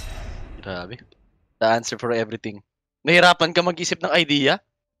 Grabe. The answer for everything. Nahirapan ka mag-isip ng idea?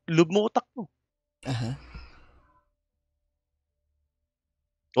 Lub mo utak mo. Aha.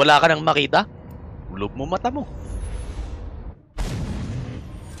 Wala ka nang makita? Lub mo mata mo.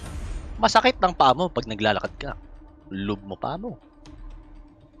 Masakit ng paa mo pag naglalakad ka. Lub mo paa mo.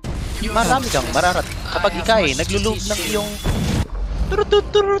 Marami kang mararat kapag ikay naglulub ng iyong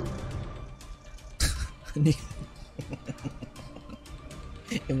turut.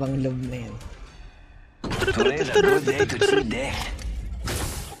 Ibang lub na yan. Today's a good day to cheat death.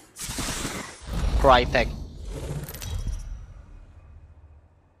 Crytek.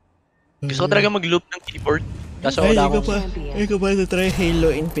 Gusto ko talaga mag-loop ng keyboard. Kaso wala akong... Ay ka pa try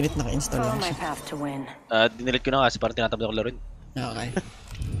Halo Infinite naka-install lang Follow my siya. path to win. Dinilit ko na kasi parang tinatamad ako laruin. Okay.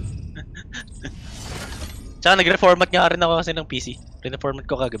 Tsaka nag-reformat nga rin ako kasi ng PC. Reformat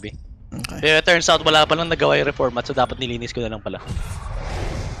ko kagabi. Okay. Pero turns out wala pa lang nagawa yung reformat so dapat nilinis ko na lang pala.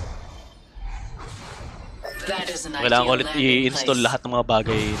 Kailangan ko ulit i-install lahat ng mga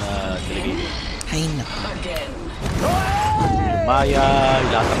bagay na nilagay. Hay na. Yung Maya,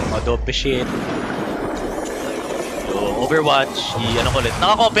 lahat ng mga dope shit. Yung Overwatch, ano ko ulit.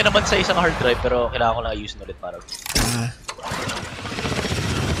 Naka-copy naman sa isang hard drive pero kailangan ko lang i-use ulit para.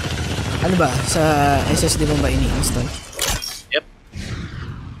 Ano ba? Sa SSD mo ba ini-install? Yep.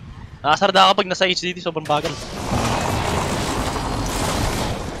 Nakasarda ka pag nasa HDD, sobrang bagal.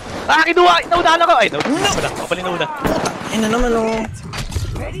 Kinuha! Naunahan ako! Ay, naunahan pala. Ako pala nauna. Ayun na naman oh.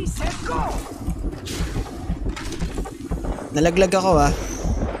 Nalaglag ako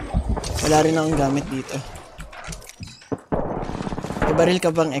Wala rin akong gamit dito. May baril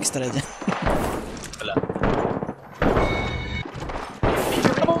ka bang extra dyan? Wala.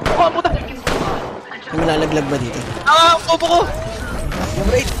 May malalaglag ba dito? Popo ko!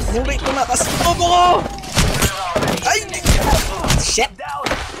 Yung rate tumakas. Popo ko! Ay! Shit!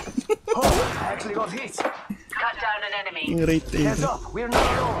 I actually got hit. Cut down an enemy. Yung rate Heads up, we're not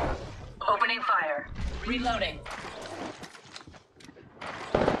alone. Opening fire. Reloading.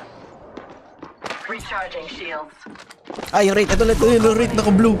 Recharging shields. Yung rate. Ito yung rate.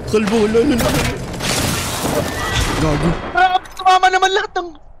 Naka-blue. Kalbo. Lalo. Gago. Tumama naman lahat ng...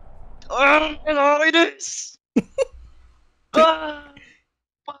 nakakainis!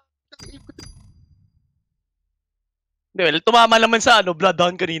 Hindi, well, tumama naman sa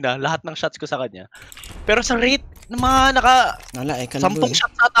Bloodhound kanina, lahat ng shots ko sa kanya. Pero sa rate, ng mga Wala 10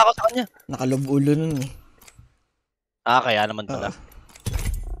 shots ata ako sa kanya. Nakalob ulo nun Kaya naman pala.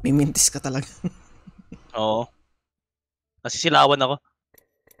 May mintis ka talaga. Oo. Nasisilawan ako.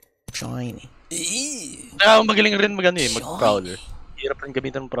 Shiny. Kaya magaling rin mag-prowler. Hirap rin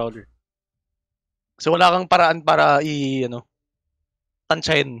gamitin ng prowler. So wala kang paraan para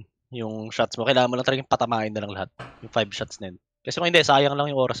tansyahin yung shots mo. Kailangan mo lang talagang patamain na lang lahat. Yung 5 shots na yun. Kasi kung hindi, sayang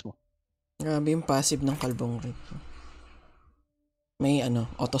lang yung oras mo. Grabe yung passive ng kalbong rate. May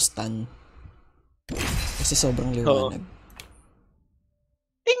auto-stun. Kasi sobrang liwanag.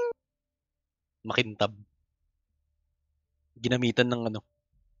 Ting! Makintab. Ginamitan ng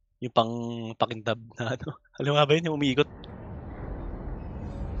yung pang pakintab na Alam nga ba yun yung umiikot?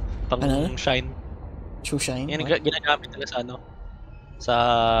 Pang shine. True shine? Yan ginagamit nila sa sa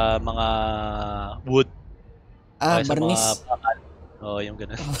mga wood. Barnis. Yung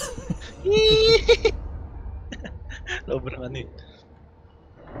ganun. Sobrang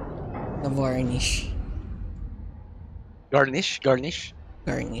Na varnish. Garnish? Garnish?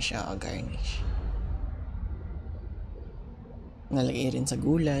 Garnish, garnish. Nalagay rin sa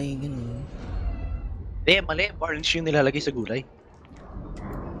gulay, ganun. Mali. Varnish yung nilalagay sa gulay.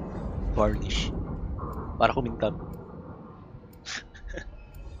 Varnish. Para kumintab.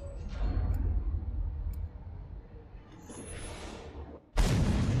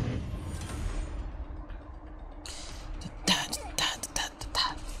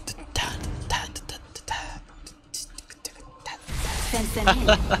 Fence them in.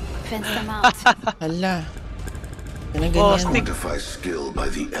 Fence them out. Hala. Yan ang Oh, ganyan. stick. Quantify skill by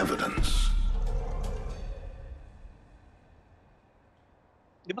the evidence.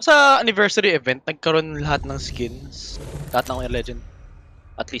 Di ba sa anniversary event, nagkaroon lahat ng skins? Lahat ng legend.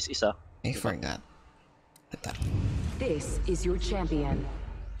 At least isa. I forgot. Ito. This is your champion.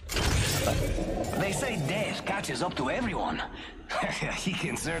 They say death catches up to everyone. He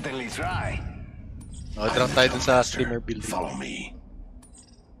can certainly try. Nakadrang tayo dun sa streamer building. Follow me.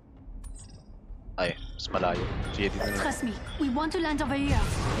 Ay, mas malayo. Sige, dito na lang. Trust me, we want to land over here.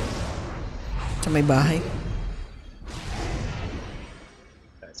 Sa may bahay.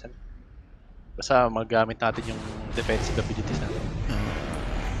 Saan? Basta magamit natin yung defensive abilities natin.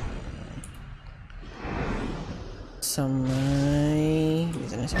 Sa may...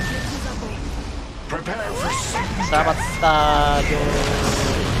 Dito na siya. Prepare for Sama tayo!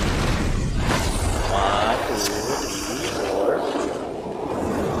 1, 2,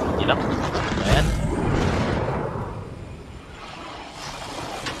 3, 4. Hindi lang. Ayan.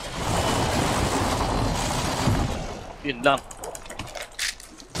 Yun lang.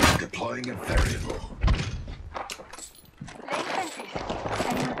 deploying a variable. Laying fences.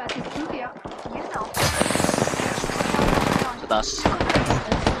 Enemy passes through here. You know. Sa taas.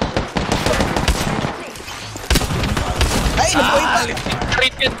 Ay! Nabuhay pa!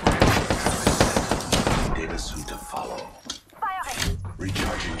 Crit yun! Data soon to follow. Firing.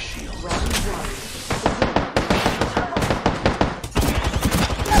 Recharging shield.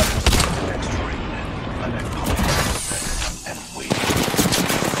 Next ring. An opponent and wait.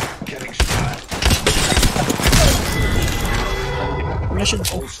 Getting shot.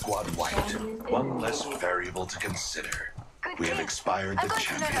 Whole squad wiped. One less variable to consider. Good We have kill. expired I'm the going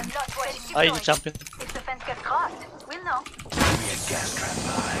to learn champion. a lot watching you Ay, play. yung champion. If the fence gets crossed, we'll know. Enemy a gas trap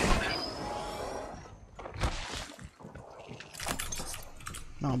behind.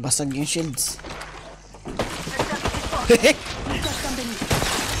 Nakabasag yung shields. Got company.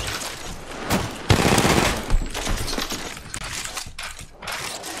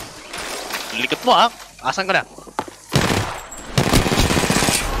 Likot mo ah! Asan ka na?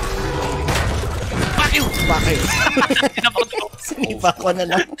 Fuck you! Bakit? Tinapot ko! Sinipa ko na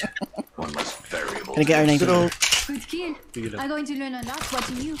lang. One less variable. Can I get R90? Good kill. Sige lang. I'm going to learn a lot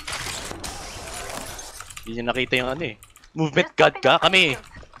watching you. Hindi niya nakita yung ano eh. Movement god ka? Kami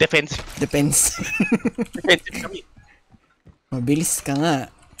defensive. Depends. Defensive kami. Mabilis ka nga.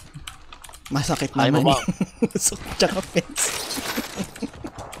 Masakit Ay, naman mo ba? eh. Masakit tsaka fence.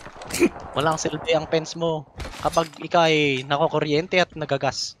 Walang silbi ang pens mo. Kapag ikaw ay nakokuryente at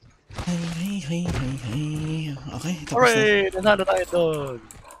nagagas. Hay. Okay, tapos na. Hooray! Nanalo tayo doon!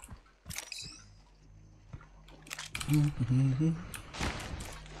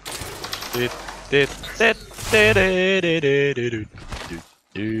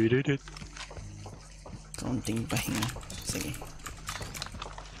 Kaunting pahinga. Sige,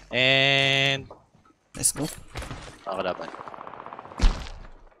 And... let's go. Nakakalaban.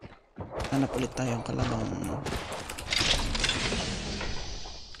 Hanap ulit tayo ang kalabang.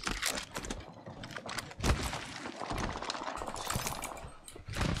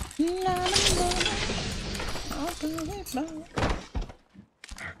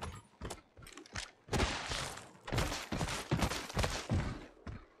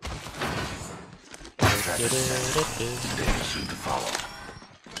 Data soon to follow.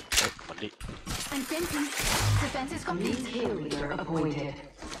 Ay, mali. I'm fencing. The fence is complete. Kill leader appointed.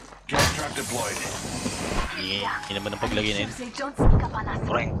 Gas trap deployed. Hindi naman ang paglagay na yun. They don't sneak up on us.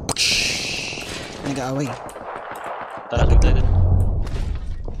 Correct. Nag-aaway. Tara, tayo doon.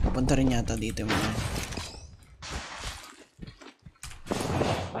 Papunta rin yata dito yung mga.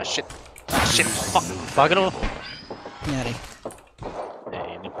 Ah, shit. Ah, shit. Fuck. Bagal ako. Nangyari.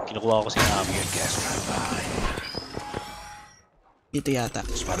 Kinukuha ko kasi namin. Gas trap behind. Dito yata.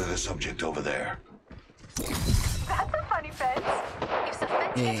 Spotted a subject over there. That's a funny fence. If the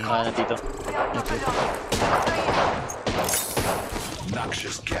fence Yeah. gets crossed, Nandito. we are not alone.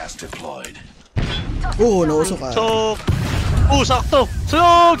 Noxious gas deployed. Oo, nausok ka. So... sakto!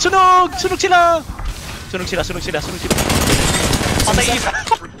 Sunog! Sunog! Sunog sila! Sunog sila! Patay isa!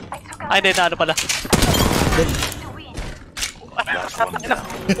 Ay, hindi, na ano pala. Last one down.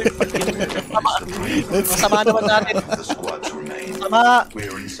 Sama naman natin. The squads remain. Sama!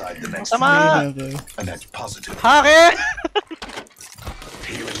 We're inside the next Sama! Okay. a net positive. Hake!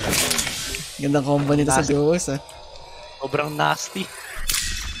 Healing the wounds. Gandang combo nito sa duos ah. Sobrang nasty.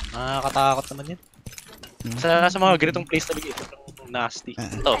 Nakakatakot naman yun. Sa mga ganitong place talaga ito. Sobrang nasty.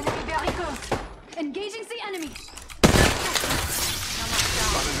 Ito. Enemy very close. Engaging the enemy.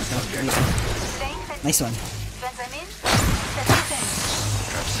 Nice one. Benjamin, set the fence.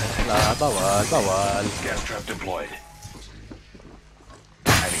 Bawal. Gas trap deployed.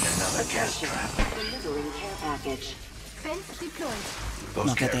 Adding another gas trap. Delivering care package. Fence deployed.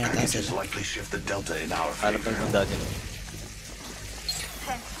 Those care Nakataya tayo packages sila. likely shift the delta in our Alam favor. ko yung daan yun.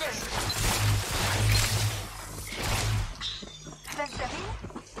 Fence clear. Fence them in.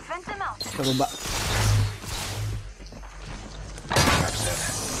 Fence them out. Pababa. Trap set.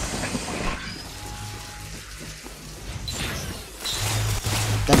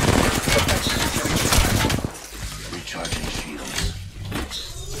 Recharging shields.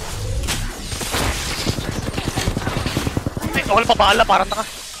 Ay, ako pa bahala, parang taka.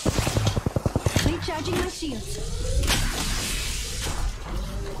 Recharging my shields.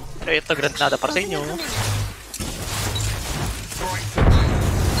 Eh, ito, granada para sa inyo.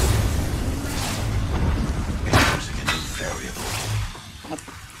 Introducing a new variable.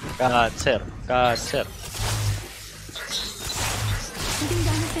 Cancer. Putting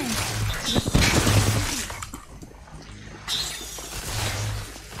down the fence.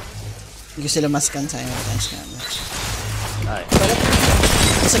 Hindi ko sila maskan sa akin. Thanks nga. Ay.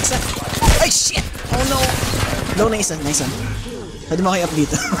 Masagsak. Ay, shit! Oh no! Low na isa. Nice one. Pwede mo kayo up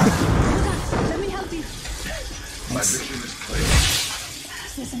dito. Let me help you. My mission is clear.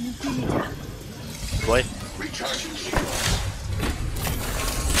 There's a new predator. Boy. Recharging shields.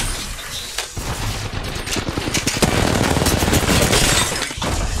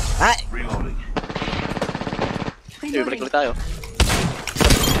 Ay! Reloading. Okay, balik ulit tayo.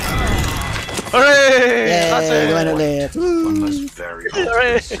 Hooray! Yay! Cancer! Luman ulit. Woo! One less variable to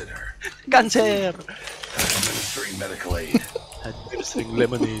Hooray! consider. Cancer! Administering medical aid. Administering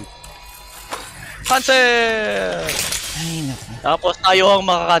lemonade. Cancer! Ay, naku. Tapos tayo ang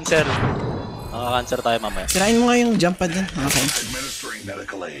maka-cancer. Maka-cancer tayo mamaya. Sirain mo nga yung jump pad dun. Okay. Administering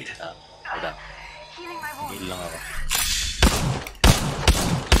medical aid. Wala. Healing my wounds. Heal lang ako.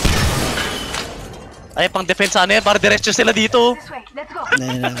 Ay, pang defense sana yan. Para diretso sila dito. This way. Let's go.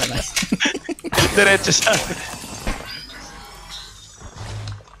 Nananakalas. Diretso siya.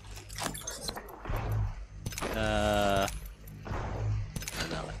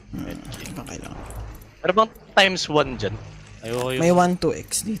 Ibang kailangan. Pero bang times 1 dyan? Ayoko yung, May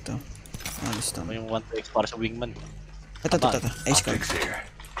 1-2x dito. Gusto mo. yung 1-2x para sa wingman. Ito. Ice card. Optics here.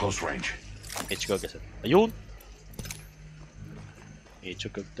 Close range. H-cog kasi. Ayun!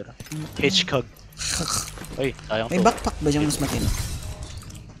 H-cog tira. H-cog. Ay, sayang May to. backpack ba dyan mas matino?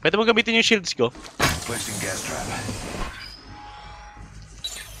 Pwede mo gamitin yung shields ko. Placing gas trap.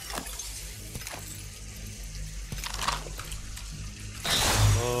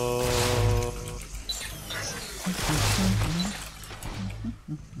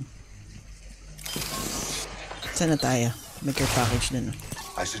 Saan na tayo? May care package din.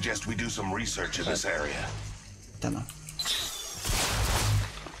 I suggest we do some research in this area. Tama.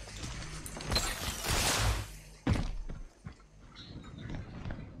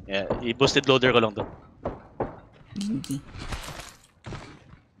 Yeah, i-boosted loader ko lang to. Hindi.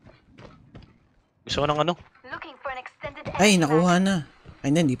 Gusto ko ng ano? Looking for an extended Ay, extract. nakuha na.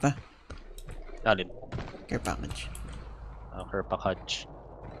 Ay, hindi pa. Alin. Care package. Care package.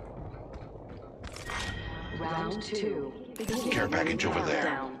 Round 2. Care package over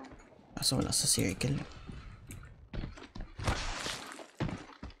there. Kaso wala sa circle.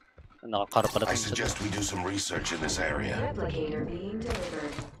 Nakakar pala I dun sa... suggest we do some research in this area. Replicator being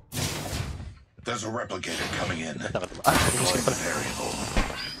delivered. There's a replicator coming in. Ah, Deploy the variable.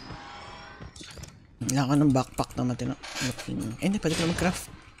 Kailangan ko ng backpack na matino. Eh, hindi. Pwede ko na mag-craft.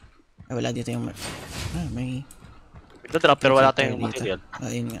 Ay, wala dito yung... may... Nagda-drop pero wala filter tayong dito. material.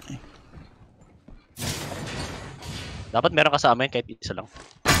 Ayun nga eh. Dapat meron kasama yun kahit isa lang.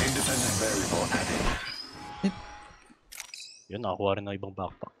 Independent variable added. Yun, nakakuha rin ng ibang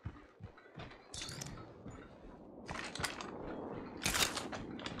backpack.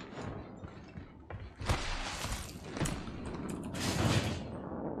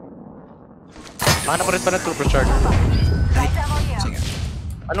 Paano ko rin pa ng trooper charger? Light ammo here. Sige.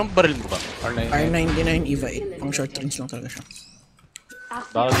 Anong baril mo ba? R9? R99 EVA 8. Pang short range lang talaga siya.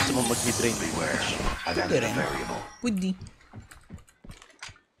 Baka gusto mo mag-mid-range. Beware. I've Pwede added a rin. variable. Pwede.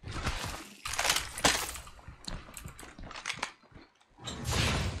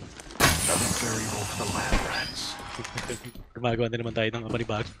 Gumagawa na naman tayo ng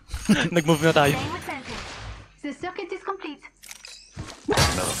panibago. Nag-move na tayo. Staying with Sentry. The circuit is complete.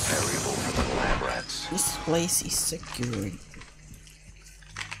 Another variable for the lab rats. This place is secured.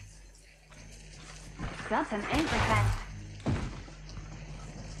 That's an angry fence.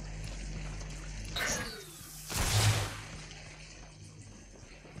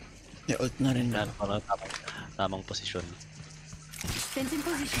 May ult na rin. Yan, para tamang posisyon. Fence in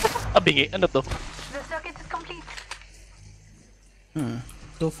position. Bingi. Ano to? The circuit is complete.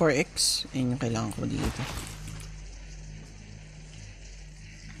 24x. Ayun yung kailangan ko dito.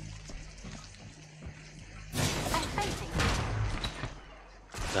 I'm sensing.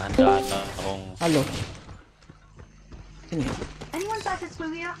 Dahan-dahan na akong... Hello. Sino yun? Anyone passes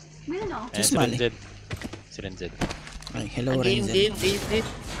through here? We'll know. Eh, si Mali. Renzen. Si Renzen. Ay, hello Game. Renzen.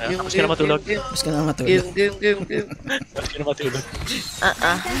 Tapos ka na matulog. Tapos ka na matulog. Game. Tapos ka na matulog.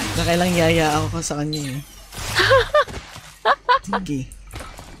 Nakailang yaya ako sa kanya eh. Sige.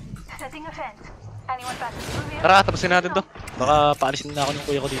 Setting a fence. Anyone passes through here? Tara, tapusin natin to. Baka paalisin na ako ng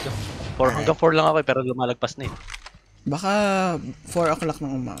kuya ko dito. 4 hanggang 4 lang ako eh, pero lumalagpas na eh. Baka 4 o'clock ng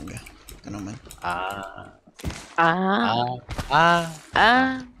umaga. Ito naman.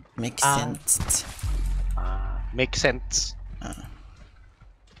 Makes sense. Make sense.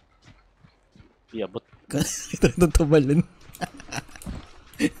 Iabot. Ito na tumalon.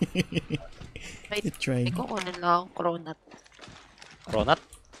 Wait, Try. may kukunin lang akong cronut. Ronat?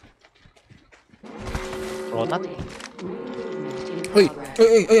 Ronat? Uy!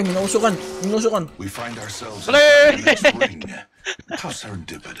 Minusukan! We find ourselves Alay! in this ring. How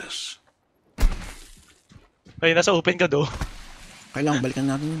serendipitous. Ay, nasa open ka do. Kailangan balikan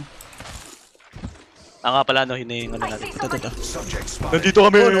natin yun. Nga pala, no, hinahingan na natin. Ito. Subject spotted. Nandito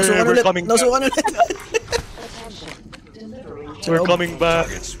kami! Nausukan We're ulit! coming back! Nausukan ulit! We're coming back!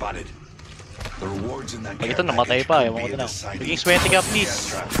 Target spotted. The rewards in that Pag ito care namatay package pa, could ewan ko be na lang. decided Maging swerte ka, please.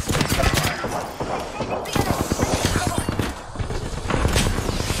 gas trap.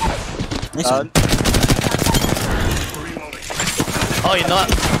 Nice Down. one. Oh, yun na nga.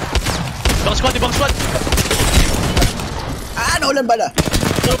 Ibang squad! Naulan pala!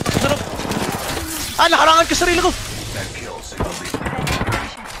 Sarap! Nakarangan ka sarili ko! That kill signals the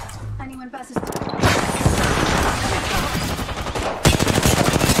Anyone passes through.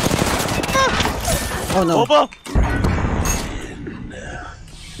 Oh no. Opo!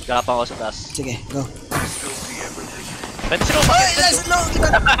 Gapang ako sa taas. Sige, go. Pwede sila Ay! Let's go!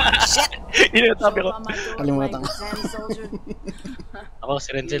 Shit! Yun yung tabi ko. Kalimutan ko. Ako,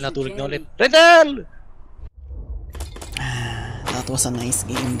 si Renzel natulog na ulit. Renzel! That was a nice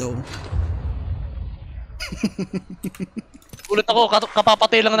game though. Ulit ako,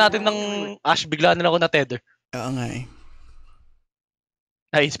 kapapatay lang natin ng Ash, bigla nila ako na tether. Oo nga eh.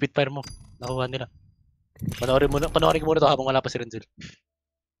 Ay, Spitfire mo. Nakuha nila. Panoorin ko muna to habang wala pa si Renzel.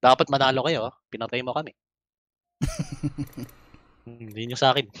 Dapat manalo kayo, pinatay mo kami. Hindi nyo sa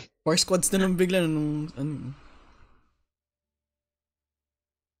akin. 4 squads na lang bigla nung ano.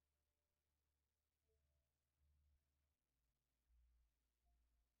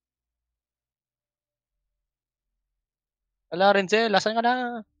 Wala, Renzel, lasan ka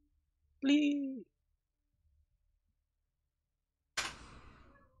na. Please.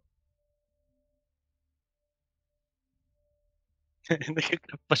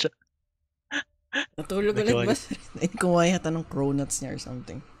 Nag-grab pa siya. Natulog ulit ba? Ay, kumain yata ng cronuts niya or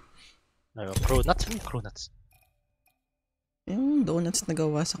something. Cronuts? Ano yung cronuts? Yung donuts na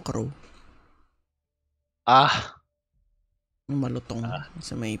gawa sa crow. Yung malutong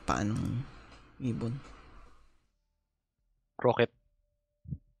sa may paanong ibon. Croquette.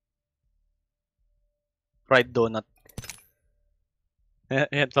 Fried donut.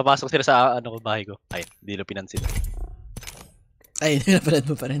 Ayan, papasok sila sa bahay ko. Ay, hindi lo pinansin. Ay, napalad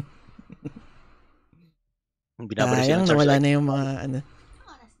mo pa rin. Sayang, nawala na yung mga ano.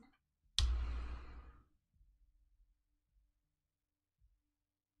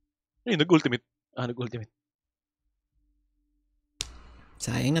 Ay, nag-ultimate. Nag-ultimate.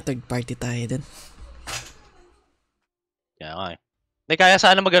 Sayang na third party tayo dun. Kaya nga eh. Hindi, kaya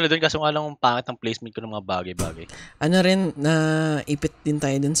sana magano dun kaso nga lang ang pangit ng placement ko ng mga bagay-bagay. Ano rin, na ipit din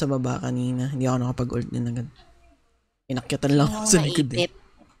tayo dun sa baba kanina. Hindi ako nakapag-ult din agad. Inakyatan lang ako sa likod eh.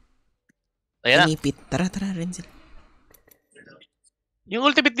 Ayan na. Inipit. Tara, Renzel. Yung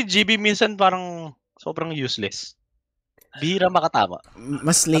ultimate ni GB minsan parang sobrang useless. Bihira makatama.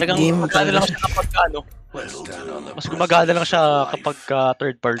 Mas late Talagang game gumagana lang siya kapag mas gumagana lang siya kapag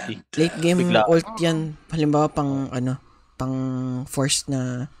third party. Late game Bigla. ult yan. Halimbawa pang force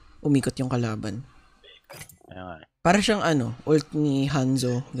na umikot yung kalaban. Ayan. Para siyang ult ni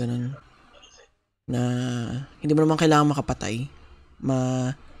Hanzo, ganun. na hindi mo naman kailangan makapatay.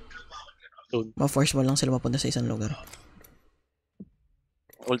 Ma-force mo lang sila mapunta sa isang lugar.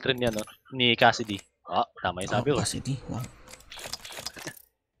 Ultron yan, no? Ni Cassidy. Tama yung sabi ko. Cassidy, wow.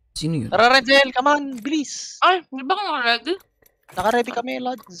 Sino yun? Tara, Renzel, come on, bilis. Ay, di ba ka naka-ready? Naka-ready kami,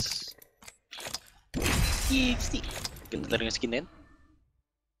 lads. 60. Ganda talaga ng skin na yun.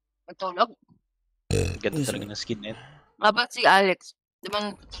 Matulog. Ganda talaga ng skin na yun. Dapat si Alex. Di ba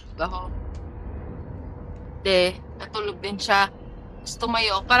natulog ako? Hindi, natulog din siya. Tapos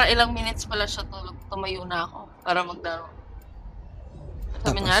tumayo. Para ilang minutes pala siya tulog. Tumayo na ako. Para magdaro.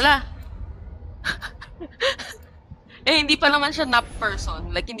 Sabi niya, ala. Hindi pa naman siya nap person.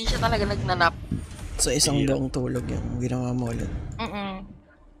 Like, hindi siya talaga nagnanap. So, isang buong tulog yung ginawa mo ulit.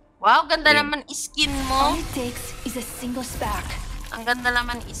 Wow, ganda naman skin mo. All it takes is a single spark. Ang ganda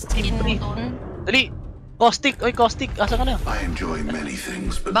naman skin mo dun. Dali! Caustic! Oy, Caustic! Asa ka na? I enjoy many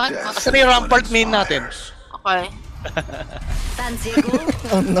things, but Bakit? death Asa na yung Rampart main natin? Okay. Fancy a goal?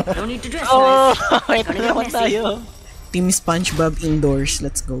 Oh no. No need to dress Oh! nice. Ito naman tayo. Team SpongeBob indoors.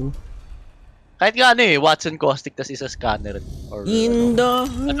 Let's go. Kahit nga ano Watson, Caustic, tas isa scanner. Or,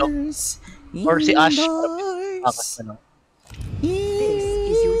 Indoors. Or si Ash. Indoors. This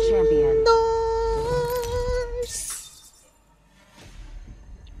is your champion. Indoors.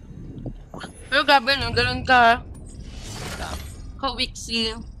 Pero grabe, no? Ganun ka. Ka-weak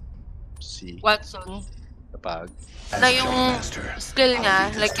si Watson. Kapag. Na yung skill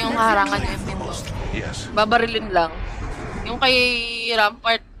niya, like yung harangan niya yung pinto. Babarilin lang. Yung kay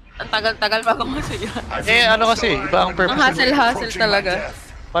Rampart, ang tagal-tagal bago masaya. Ano kasi, iba ang purpose. Ang hassle-hassle talaga.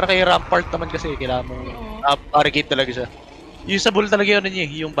 Para kay Rampart naman kasi, kailangan mong barricade talaga siya. Usable talaga yun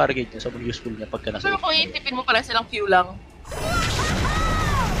niya, yung barricade niya. Sobrang useful niya pagka nasa. Pero kung iisipin mo pala silang few lang.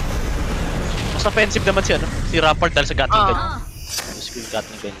 Mas offensive naman si Rampart dahil sa Gatling gun. Yung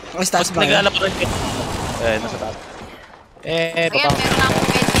Gatling gun. Mas taas ba yun? Nag-aalap rin yun. Nasa taas. Ayan, meron na akong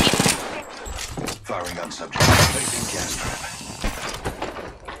medkit. Firing on subject. Placing gas trap.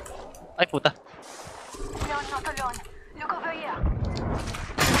 Ay, puta. No, not alone. Look over here.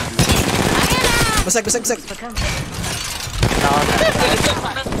 Basag. That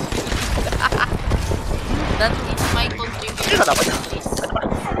is my contribution.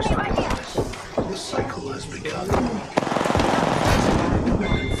 The cycle has begun.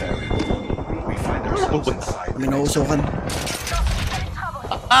 We find ourselves inside. May nausukan.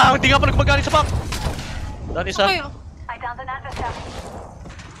 Hindi nga pa nagmagaling sa back. That is Kayo. I downed an adversary.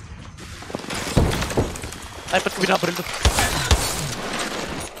 Ay, ba't ko binabaril to?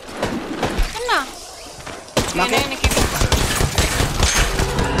 Ano na? Laki. Yun na yun,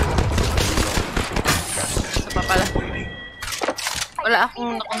 Isa pa pala. Wala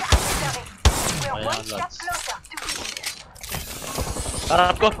akong nakontrol. Ayan, lads.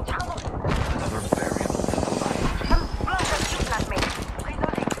 Harap ko.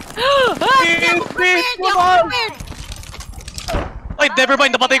 Ay, never mind.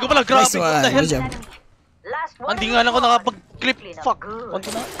 Napatay ko pala. Grabe. Nice What the one. hell? Good job. Hindi nga lang ako nakapag-clip. Fuck. Ano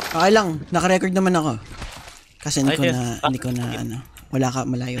na? Okay lang. Naka-record naman ako. Kasi hindi Ay, ko na ano. Wala ka,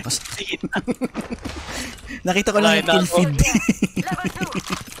 malayo kasi. Sige. Nakita ko lang yung kill feed.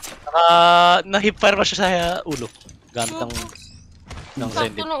 Na-hipfire ko siya sa ulo. Gamit ng Sakto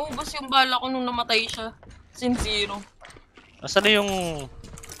sending. na ubos yung bala ko nung namatay siya. Sin zero. Asan na yung...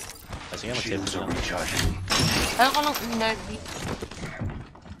 Kasi nga, Shields are mag-send recharging. Ayaw ko ng energy.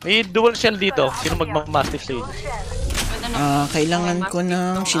 May dual shell dito. Sino magmamastiff sa inyo? Pwede na. Kailangan ko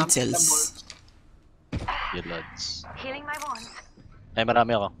ng shield cells. Yeah, lads. Healing my wounds. Ay,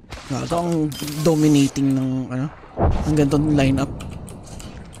 marami ako. Ito ang dominating ng ang ganitong lineup.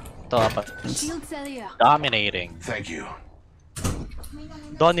 Ito, apat. Shield cell here. Dominating. Thank you.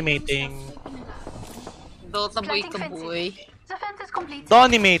 Dominating. Dota boy ka boy. The fence is complete.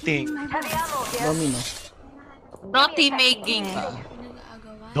 Dominating. Heavy ammo here. Domino. Doti making.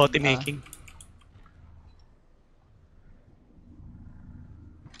 Doti making.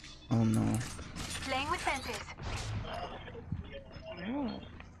 Oh no. Playing with fences.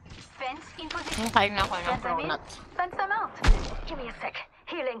 Fence in position. Kain na ako ng cronut. Fence them out. Give me a sec.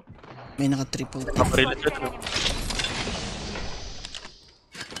 Healing. May naka-triple. Kaparil ito.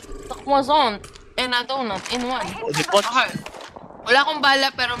 Takmo zone. And a donut in one. Dipot. Okay. Wala akong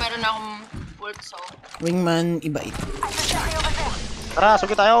bala pero meron akong port zone. Wingman, iba-it. Tara,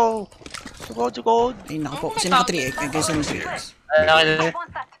 sugi tayo. Sugod. Ay, naka po. Kasi naka 3x. Ay, kaysa ng 3x. Ay,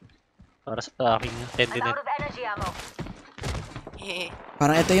 para sa aking tendinate.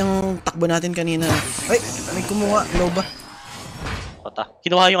 Parang ito yung takbo natin kanina. Ay, may kumuha. Loba. Pata.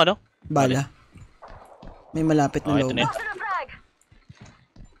 Kinuha yung ano? Bala. May malapit na Oh, ito na loba. yun.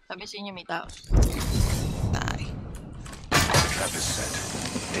 Sabi sa inyo may tao. trap is set.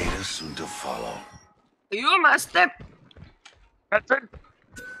 Data soon to follow. Ayun, last step.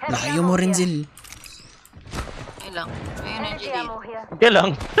 Layo mo rin, Zil. Ayun lang. Ayun yung Energy GD. ammo here.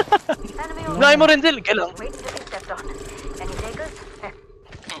 Kailang. Enemy Ngay mo rin, Zil. Kailang. waiting to be stepped on. Any takers?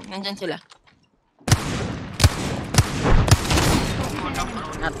 Ayun, nandyan sila.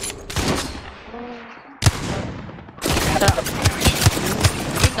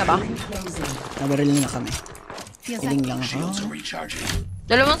 Wait na ba? Nabaril na kami. Hiling lang ako. Shields are recharging.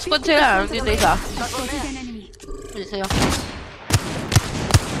 Dalawang squad sila. Dito isa. Dito sa'yo.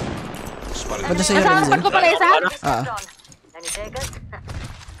 Spotted. Pwede sa'yo, Nasa Renzel. harapan ko pala isa? Ah, Any takers?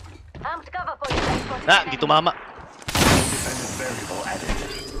 Armed cover for you. Ah, di tumama. Defended variable added.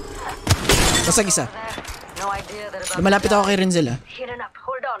 basag isa. No idea they're about Lumalapit ako kay Renzel, ah. Healing up.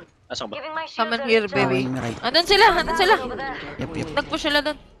 Hold on. Asan ba? Giving my shields Come a here, recharge. baby. Okay, right. Andun sila. Andun sila. Over there. Yep, yep. Nag-push sila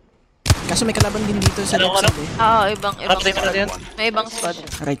dun. Kaso may kalaban din dito sa left side, eh. Oo, ibang Rapid squad. na yan. May ibang squad.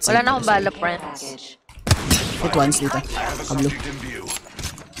 Right side. Wala na akong bala, friends. Hit once dito. Kablo. Subject in view.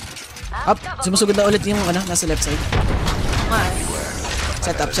 Up! Sumusugod na ulit yung nasa left side. Ah,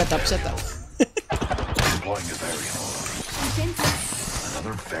 Set up, set up, set up. Deploying a variable.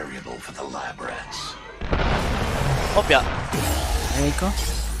 Another variable for the lab rats. Opya. Aray ko.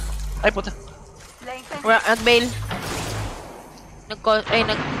 Ay, puta. nag-bail.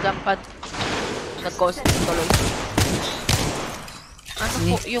 Nag-jump pad. Nag-caustic tuloy. Ano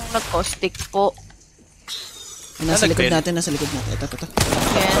po yung nag-caustic po? Nasa likod nag-fail? natin, nasa likod natin. Ito.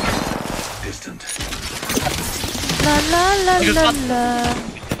 Yan. Distant. La la la la la.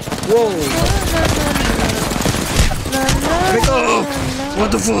 Wow! La la. Aray ko! What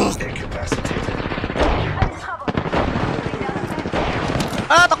the fuck? Incapacitated.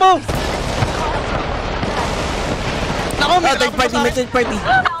 Ah, takbo! Nako, Ah, third party, may third party.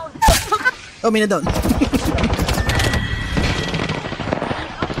 Oh, may na-down.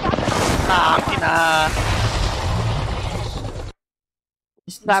 kina.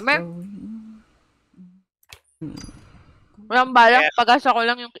 Dami. Walang bala. Pag-asa ko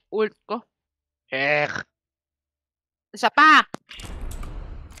lang yung ult ko. Isa pa!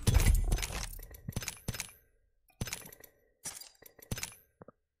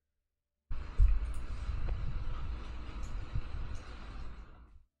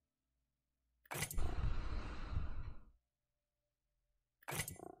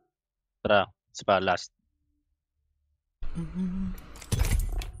 Tara, isa pa, last.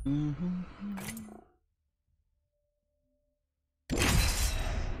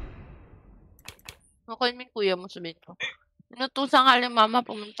 Okay, may kuya mo sabihin ko. Inutusan ka ni mama,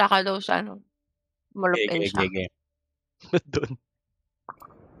 pumunta ka daw sa ano. Malupin siya. Doon.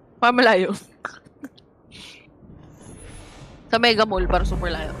 Pamalayo. Sa Mega Mall, para super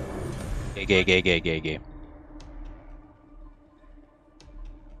layo. Gay.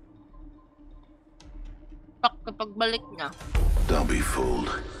 Kapag balik niya. Don't be fooled.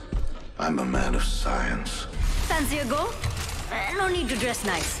 I'm a man of science. Fancy a go? No need to dress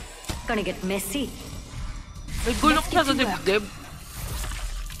nice. Gonna get messy. May gulong siya sa dibdib.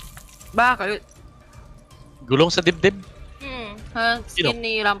 Bakit? Gulong sa dibdib? Skin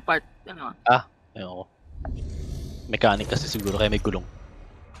ni Rampart. Ano? Ah, ayoko. Mechanic kasi siguro kaya may gulong.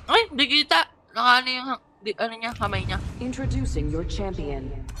 Ay, di kita. Nakaano yung ano niya, kamay niya. Introducing your champion.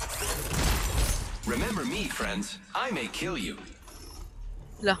 Remember me, friends. I may kill you.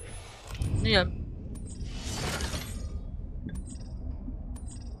 La. Ano yan?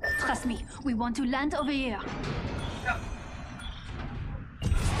 Trust me, we want to land over here.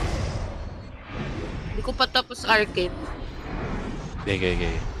 Hindi ko pa tapos arcade. Gay.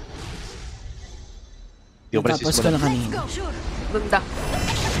 Di ko Tapos ko na kanina. Ganda.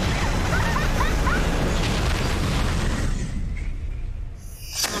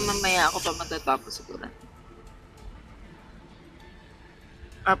 Mamaya ako pa matatapos siguro.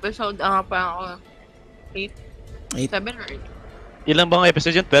 Episode, pa ako. 8? 8. 7 or 8? Ilang bang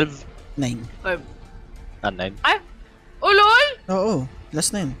episode yun? 12? 9. 5. Ah, 9. Ay! Ulol! Oo,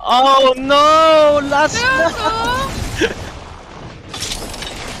 last na yun. Oh no! Last na!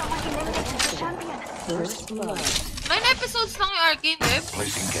 First blood. 9 episodes lang yung arcade, web.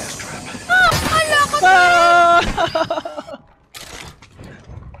 Placing gas trap. Akala ko na!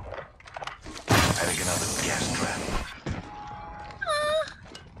 Adding another gas trap.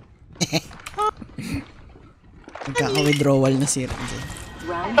 Nagkaka-withdrawal na si Renzel.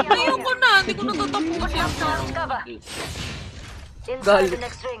 Ayoko na! Hindi ko natatapos yan. Inside the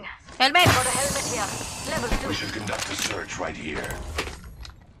next ring. Helmet! Got a helmet here. Level 2. We should conduct a search right here.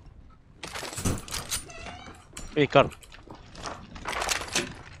 Hey, Carl.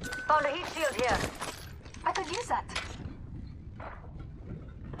 Found a heat shield here. I could use that.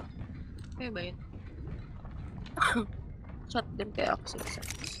 Okay ba yun? Shot din kaya ako sa isa.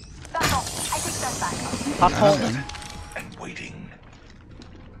 I take that back. Ako. And waiting.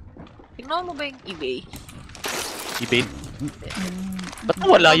 Tingnan mo ba yung eBay? eBay? Ba't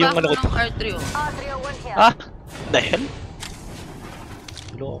wala yung ano ko? Ng R3 oh. R301 here. Ah! Dahil?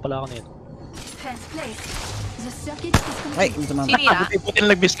 Loko pala ako nito. Fence place. The circuit is complete. Ay, tumama. Sino ya? Buti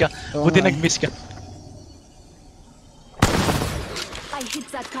na nag-miss ka. Oo Buti nga eh. nag-miss ka. I hit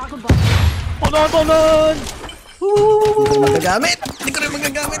that cargo box. Banan! Hindi ko magagamit. Hindi ko rin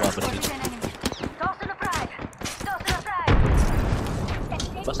magagamit. Toss to the pride. Toss to the pride.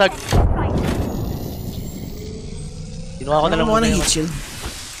 Basag. Kinuha ko na lang Ano mo muna ng yung... heat shield?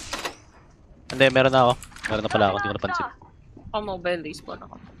 Hindi, meron na ako. Meron na pala ako, hindi ko napansin. Ako mobile respawn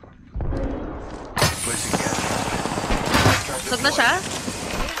ako. Placing gas. Sag na siya?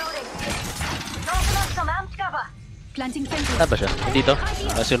 Reloading. Toss to some amped cover. Planting fences. Saan ba siya? Dito?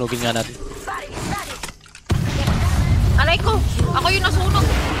 Sunugin nga natin. Body, body. Aray ko! Ako yung nasunog!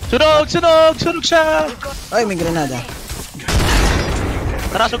 Sunog! Sunog! Sunog siya! Ay, may granada.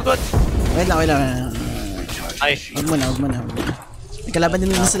 Tara, sugod! Wait lang, wait lang. Ay, Huwag mo na, huwag mo na. May kalaban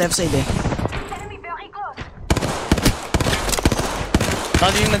din sa left side eh. Enemy very close.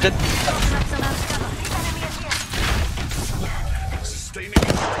 ano yung nandyan? Some amped cover. Enemy is here. Sustaining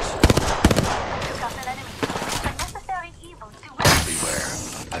impact. Took out an enemy. Unnecessary evil to win. Beware.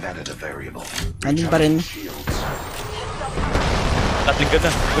 I've added a variable. Nandun pa rin. Shields. Tatlong ganda.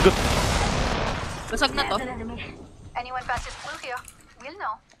 Lagot. Basag na to. An enemy. Anyone passes blue here, we'll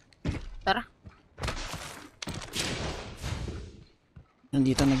know. Tara.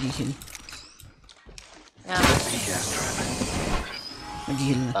 Nandito nag-heal. Yan. Gas trap.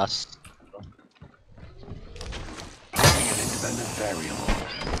 Nag-heal na. Taas. An independent variable.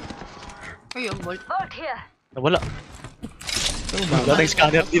 Ayun, bolt. Bolt here. Nawala. Wala tayong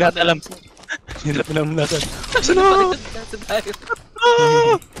scanner. Di natin alam. Hindi natin alam natin. Sunog! Nasa tayo.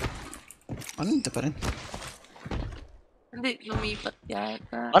 Ano, dito pa rin. Hindi, lumipat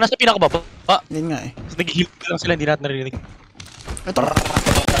yata. Ah, nasa pinakababa. Hindi nga eh. Tapos nag-heal lang sila, hindi natin narinig. Ito.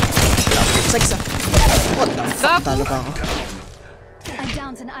 Sex ah. What the fuck? Talo pa ako. I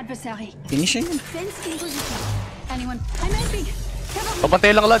downed an adversary. Finish yun. Fence in position. Anyone? I'm helping. Cover me.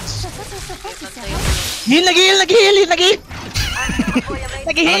 Pabantay lang, lads. Heal, nag-heal, nag-heal, nag-heal!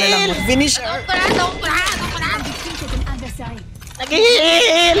 Nag-heal! Finish! Doon ko na, doon ko na, doon ko na. I defeated an adversary.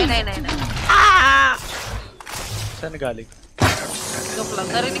 Nag-heal! Nay. Ah! Saan nagaling? Joke lang.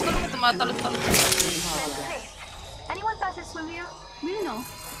 Narinig ko naman tumatalon-talon. Anyone passes blue here? We'll know.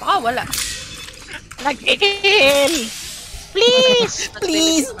 Baka wala. Nag-heal! Please!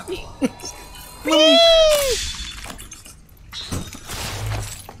 Please! Please!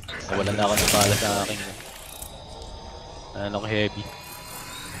 Nawalan na ako ng bala sa akin. Ano ko heavy.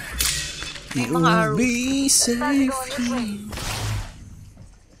 You'll be safe here.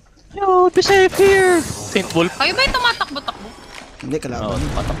 Yo, be safe here! Saint Wolf. Kayo ba yung tumatakbo-takbo? Hindi, Oo, kalaban.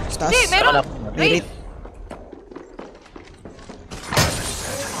 patak. Stas. Hindi, meron. Wait.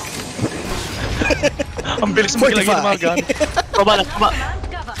 Ang bilis mo ilagay ng mga gamit. Baba lang, baba. Amped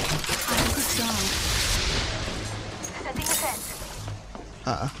cover. Setting a fence.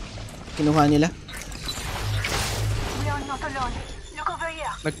 Kinuha nila. We are not alone. Look over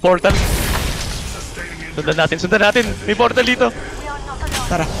here. Nag-portal. Sundan natin. May portal dito. We are not alone.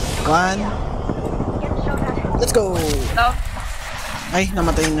 Tara. One. Get shot at. Let's go! Ito. Ay,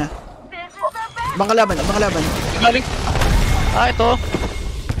 namatay na. This is the best. Abang kalaban, abang kalaban. Galing. Ah, ito.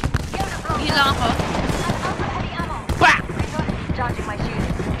 Hindi lang ako. Heavy ammo. Bah! Charging my shield.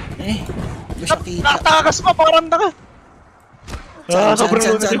 Eh, hindi siya kita. Nakatakas mo, parang naka. Ah, sobrang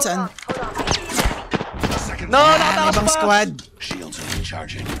Saan? No, nakatakas Ibang pa. squad. Shields are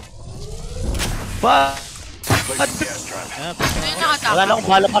recharging. Ba? Placing gas trap. Ano yung nakatapos? Wala na akong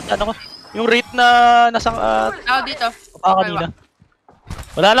bahala pa. Ano ko? Yung rate na nasa Ako dito. kanina.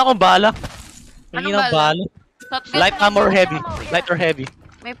 Wala na akong bala. Hindi Anong na bala? bala. Shotgun. Light ammo or heavy? Light or heavy?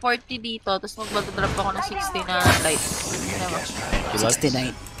 May 40 dito, tapos magdadrop ako ng 60 na light. Ano?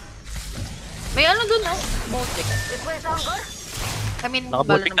 69. May ano dun, oh. Boltic. This way sound good? I mean, bala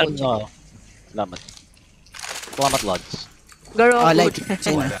Nakabutik ng ka boltic. nga. Salamat. Salamat, Lods. Girl, Oh, light.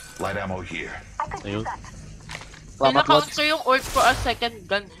 Sino? Light ammo here. I could Ayun. use that. May Salamat, Lods. na-counter yung ult for a second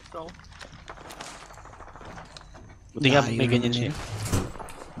gun. So, Buti nga, Layo may ganyan naman siya.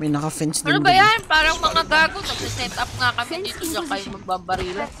 May naka-fence din. ano ba yan? Parang mga gago. Nag-set up nga kami dito. Diyan kayo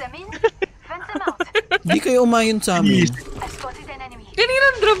magbabarila. Fence them in. Fence them out. Hindi kayo umayon sa amin. I spotted an enemy.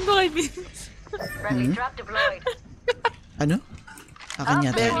 Kaninang drum to kay Vince? Friendly trap deployed. Ano? Akin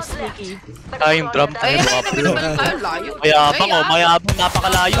yata. Very sneaky. Yung drum. Ay, ay, naman tayo layo. Mayabang, oh. Mayabang,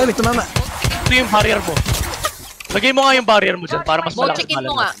 napakalayo. Ay, may tumama. ito yung barrier mo. Lagay mo nga yung barrier mo dyan para mas malakas Bochekin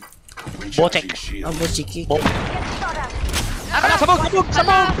mo nga. Bochek. Oh, bochiki. Sabog! Sabog!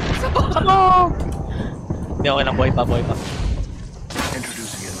 Sabog! Sabog! Hindi, okay lang. Buhay pa.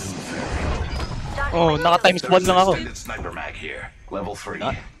 Introducing a new variant. Oh, naka times 1 lang ako. Extended sniper mag here. Level 3.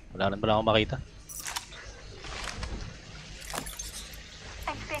 Wala na pala akong makita.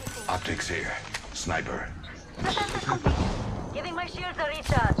 Optics here. Sniper. Giving my shields a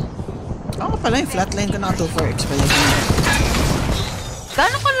recharge. Ako pala yung flatline ko naka 2-4 expiration.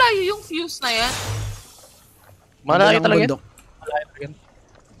 Gano'ng kalayo yung fuse na yan? Malayo Walang talaga yan. bundok. Malayo talaga yan.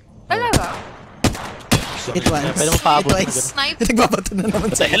 Talaga? It once. Pwede mo paabot. It twice. Snipe. Nagbabato na naman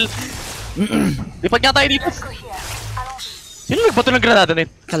What the hell? Lipat nga tayo dito. Sino nagbato ng granada na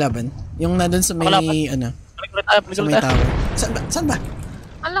yun? Kalaban. Yung nandun sa may, Kalaban. ano, Balik sa may ulit tayo. tower. Saan ba?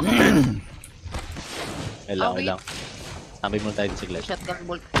 Alam ko. Okay lang. Tambay muna tayo sa glass. Shotgun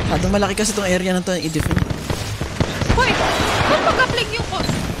bolt. Malaki kasi itong area na to i-defend. Hoy! Ba't mag-upling yung ko?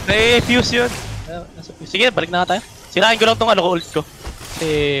 Eh, fuse yun. Sige, balik na tayo. Sirahin ko lang tong ult ko.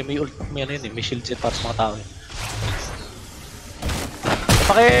 Kasi may ult, may ano yun eh, may shield set para sa mga tao eh.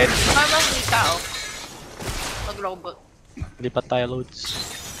 Bakit? Tama yung tao. Mag-robot. Lipat tayo loads.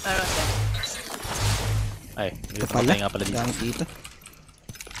 Meron din. Ay, Ito lipat pala. tayo nga pala dito. Gamit dito.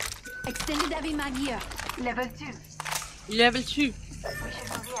 Extended heavy mag here. Level 2. Level 2.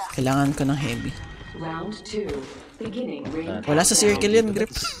 Kailangan ko ng heavy. Round 2. Beginning ring. Wala sa circle yan,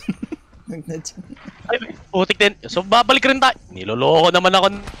 Grip. Ay, putik din. So, babalik rin tayo. Niloloko naman ako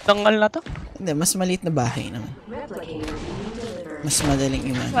ng ano na to. Hindi, mas maliit na bahay naman. Replicator being delivered. Mas madaling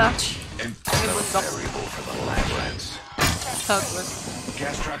i-manage. Another variable for the lab rats. Southwest.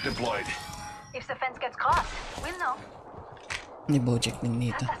 Gas trap deployed. If the fence gets crossed, we'll know. May Bojack din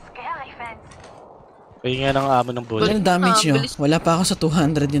dito. That's a scary fence. Kaya nga ng amo ng bullet. Ano damage nyo? bilis. Wala pa ako sa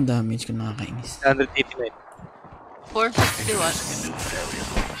 200 yung damage ko, nakakainis. 189.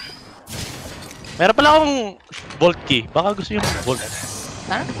 461. Meron pala akong bolt key. Baka gusto yung bolt.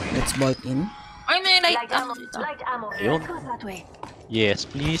 Ha? Let's bolt in. Ay, may light Light ammo ammo. dito. Light ammo. Ayun. Goes that way. Yes,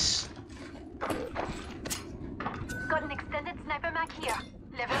 please. Got an extended sniper mag here.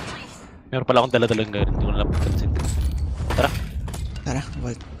 Level 3. Meron pala akong dala-dalang ganun. Hindi ko na lang papansin. Tara. Tara,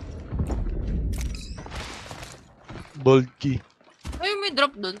 bolt. Bolt key. Ay, may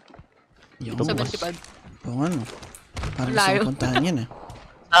drop dun. Yung 75. Oo, ano. Parang Layo. gusto ko puntahan yan, ah.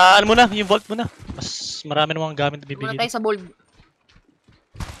 Ano muna, yung vault muna. Mas marami namang gamit na Muna bibigyan. tayo sa bold.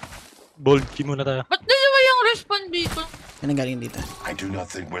 Bolt key muna tayo. Ba't di ba yung respawn dito? Ano galing dito? I do not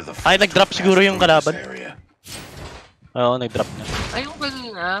think we're the Ay, nag-drop siguro yung kalaban. area. Oo, nag-drop na. Ay, yung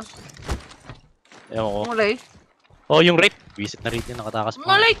kanina. Ewan ko. Yung light. Oh, yung rate. Visit na rate yun, nakatakas Mga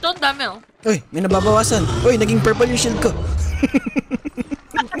pa. light to, ang dami oh. Uy, may nababawasan. Uy, naging purple yung shield ko.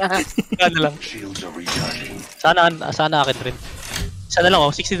 Ano lang. Shields are recharging. Sana akin rin. Sana lang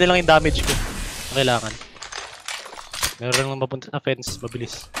oh, 60 na lang yung damage ko. Ang kailangan. Meron lang mapunta sa fence,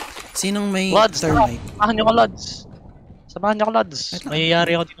 mabilis. Sinong may Lods, thermite? samahan nyo ka, Lods. Samahan nyo ka, Lods. Wait lang.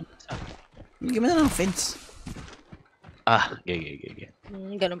 Mayayari ako dito. Bigyan mo na ng fence. Ah, gay.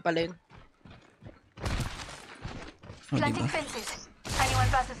 Ganun pala yun. O, Planting diba? fences. Anyone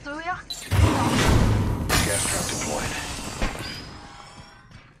passes through here? Gas trap deployed.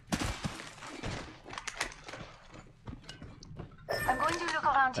 I'm going to look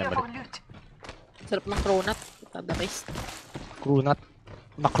around here for loot. Sarap ng cronut. The best. Crunat.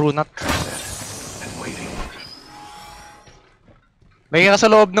 Makrunat. And waiting. May ka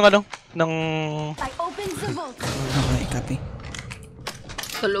sa loob ng ano? Ng... I opened the vault. Okay, copy.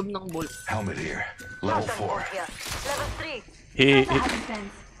 Sa loob ng bolt. Helmet here. Level 4. Here. Level 3. Heavy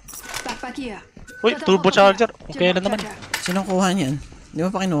fence. Backpack here. Uy, turbo charger. Kung kailan naman. Sinong kuha niyan? Di mo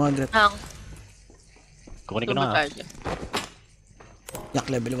pa kinuha, Grip? Hang. Kukunin ko na nga. Turbocharger. Yak,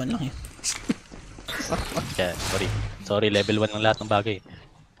 level 1 lang eh. Yeah, sorry, level 1 ng lahat ng bagay.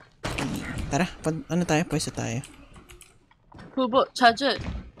 Tara, ano tayo? Pwesa tayo. Turbo charger.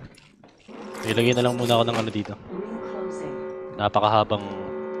 Ilagay na lang muna ako ng ano dito. Ring closing. Napakahabang...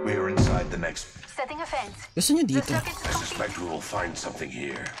 We are inside the next. Setting a fence. Gusto niyo The dito? circuit is I complete. suspect we will find something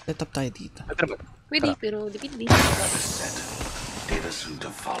here. Set up tayo dito. Pwede, pero dipindi. Trap is set. Data soon to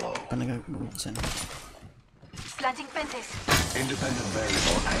follow. Pa nagabuksan. Planting fences. Independent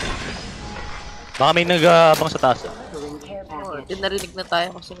variable added. Baka may nag-aabang sa taas. Delivering care package. Din narinig na tayo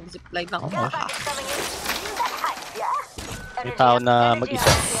kasi nag-zipline ako. Oo. Package coming in. That height, yeah? May tao na mag-isa.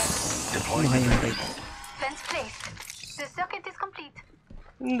 Deploying Kuha yung variable. Fence placed. The circuit is complete.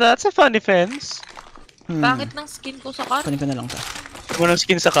 That's a funny fence. Bakit ng skin ko sa car? Kunin ko na lang to. Kung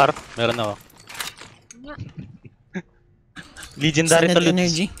skin sa car, meron ako. Legendary to Extended loot.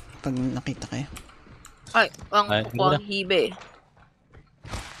 energy. pag nakita kayo. Ay, ang Ay, kukuha ang hibe.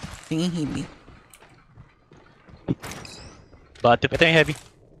 Tingin hibi. Batip, ito yung heavy.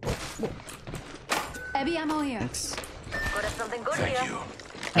 Heavy ammo here. Thanks. Could have something good here.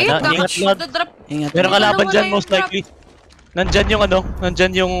 Ayun, Ingat, dapat ingat, drop. Ingat. Meron Wala, kalaban wala dyan yung most drop. likely. Nandyan yung ano,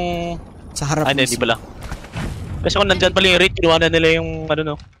 nandyan yung... Sa harap Ay, hindi mismo. pala. Kasi kung nandyan pala yung rate, kinuha na nila yung ano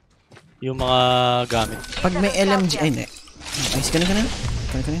no. Yung mga gamit. Pag may LMG, ay hindi. Ayos ka na ka na.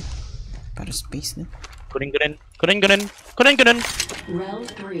 Kaya ka na. Para space na. Kunin ko rin. Kunin ko rin. Kunin ko rin. Round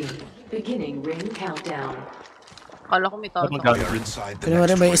 3. Beginning ring countdown. Kala ko may tao. Ano We gamit? are inside the Kaya wala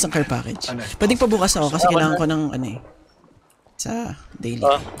next ba yung ring. isang care package? Pwedeng pabukas ako kasi kailangan ko ng ano eh. Sa daily.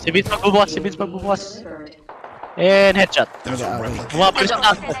 Si Vince magbubukas. Si Vince magbubukas. And headshot. Mag-aaway. Bumapal sa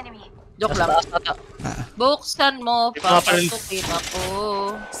taas. Joke lang. Ah, Buksan mo, papasukin ako.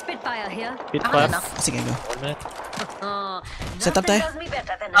 Spitfire here. Hit Ako pa. na. sige go. 1 minute. Set up tayo. Does me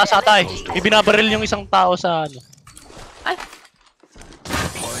better than Sa atay. Ibinabaril yung isang tao sa ano. Ay,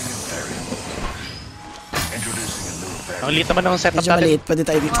 Deploying a variable. Introducing a new Ang variable. liit naman ng setup Medyo natin. maliit. Pwede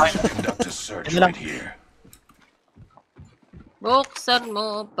tayo dito. Conduct a search Ano lang? right here. buksan mo,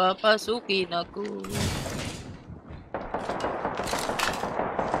 papasukin ako.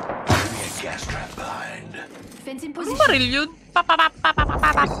 Leaving a gas trap behind. Fence in Anong position. baril yun?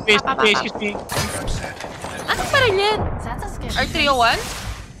 Excuse me. Trap set. Anong baril yan? That's a scary. R301?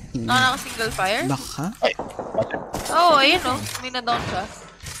 Naka-single fire? Baka? Oo, oh, ayun o. May na-down siya.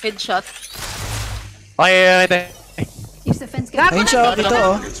 Headshot. Okay. Keeps the fence Gago Ayun na! siya. Ito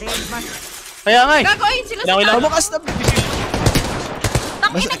oh. Kaya nga eh. Gago, ayun sila sa Ilang- taas. Pabukas na.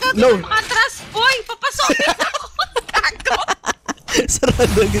 Tangina, gago low. yung matras. Boy, papasokin ako. Gago. Sarado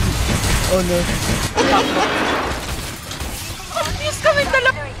agad. Oh no. Obvious kami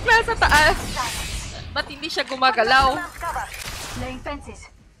dalawa nasa taas. Ba't hindi siya gumagalaw? Laying fences.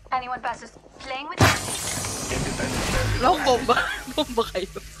 Anyone passes playing with Long bomba. Bomba kayo.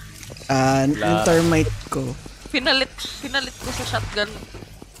 Yung thermite ko. Pinalit ko sa shotgun.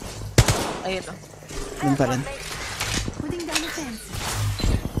 Ayun o. Yun pa rin. putting down the fence.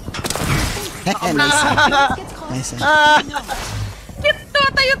 Nice. Gets caught. Nice. Kito,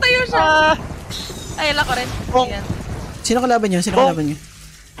 tayo siya. Ay, ala ko rin. Ayan. Sino kalaban nyo? Sino kalaban nyo?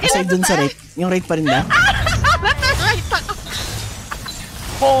 Aside dun sa rate. Yung rate pa rin ba? Right ako.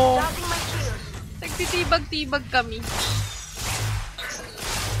 Oh. Nagtitibag-tibag kami.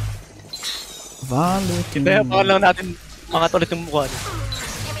 Valid. Kaya pa lang natin mga tulit yung mukha niya.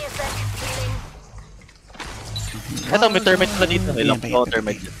 Ito, may termite na dito. Ilang po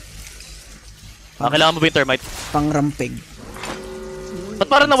termite. Kailangan mo ba yung termite? Pangrampig. Ba't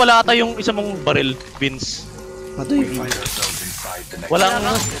parang nawala ata yung isa mong baril, Vince? Patoy. Find ourselves inside the next Walang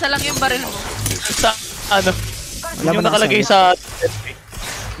Isa lang yung baril mo. sa ano. Wala Yung ba nakalagay nakasabi? sa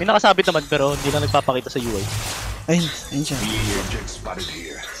may nakasabit naman pero hindi lang nagpapakita sa UI. Ayun. Ayun siya. object spotted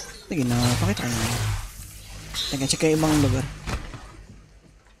here. Sige na. Pakita ko na. Teka, check yung ibang lugar.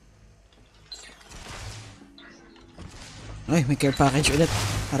 Ay, may care package ulit.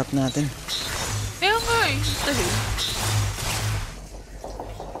 Harap natin. Kaya nga eh. Dahil.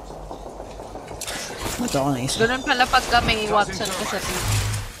 Mato ako ng isa. Ganun pala pagka may Watson ka sa team.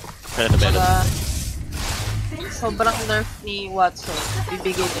 Kaya na meron. Pagka sobrang nerf ni Watson,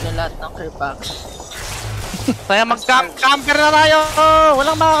 bibigay nila lahat ng care pack. Kaya mag-camper na tayo!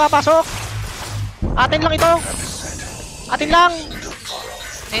 Walang makakapasok! Atin lang ito! Atin lang!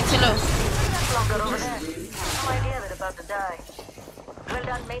 Ayun sila. Well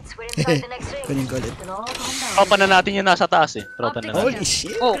done, mates. We're inside the next ring. Kunin ko ulit. Tropa na natin yung nasa taas eh. Tropa na natin. Holy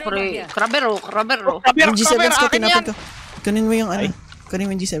shit! Oh, Krabero. Yung G7 ko, tinapin ko. Kunin mo yung ano. Kunin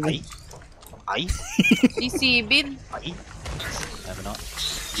mo yung G7. Ay! Si Sibin. Ay! Ano na?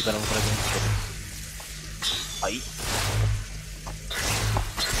 Hindi pa naman pala ganyan. Ay!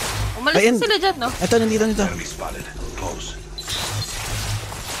 Umalis Ayun. na sila dyan, no? Ito, nandito. Enemy spotted. Close.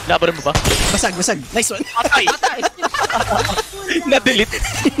 Labarin mo ba? Basag. Nice one. Patay! Patay. Na-delete!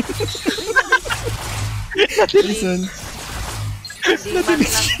 Nice one.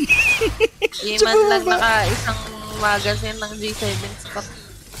 Di man lang naka-isang magazine ng G7 spot.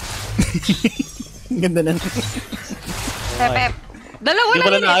 Ganda na. Pep. Dalawa Di lang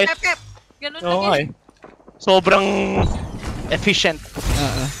ba yun na eh. ayos? Pep. Ganun Oo lang nga yun. eh. Sobrang efficient.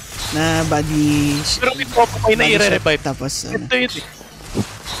 Oo. Na body... Pero may tropa kayo na body shot, i-revive. Tapos, ano. Ito yun eh.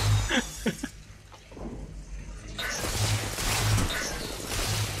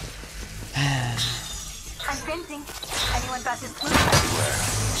 I'm fencing. Anyone passes through.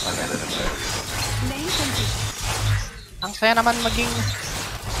 Laying fences. Ang saya naman maging...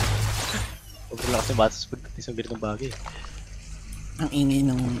 Sobrang lakas yung batas pag isang ganitong bagay. Ang ingay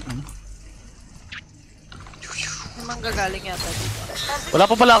ng May manggagaling yata dito. Wala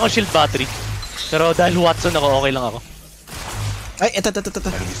pa pala akong shield battery. Pero dahil Watson ako, okay lang ako. Ay, eto.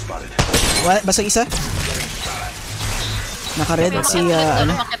 Basag isa. Naka-red si,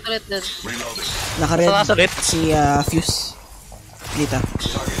 ano? Naka-red si, Fuse. Dito.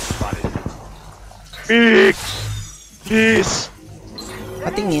 Big! Please!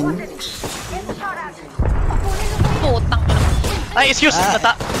 Patingin. Putang. Ay, excuse!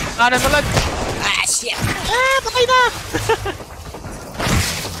 Kanan mo lang! Ah, shit! Patay na!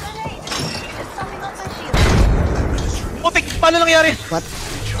 Putik! Paano nangyari? What?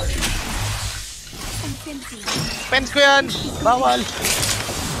 Fence ko yan! Bawal!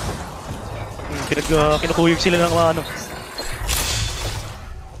 Kinukuyog sila ng mga ano.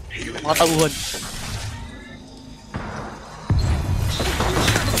 Mga tauhan.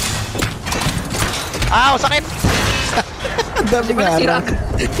 Sakit! Ang daming harang.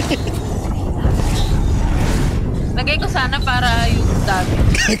 Lagay ko sana para yung dami.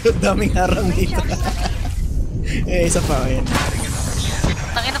 Ang daming harang dito. Isa pa, ayan.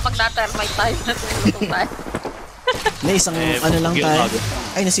 Tangin na pag na-termite tayo na tututong tayo. Na isang ano lang tayo.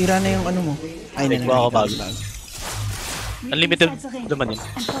 Ay, nasira na yung ano mo. Ay, Nagbawa ko bago. Unlimited naman yun.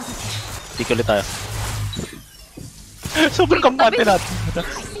 Hindi ko ulit tayo. Sobrang kampante natin.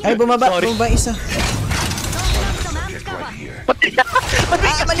 Ay, bumaba isa.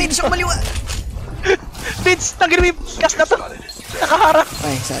 Mali siya kumaliwa. Vince, tangin mo yung gas na to. Nakaharap.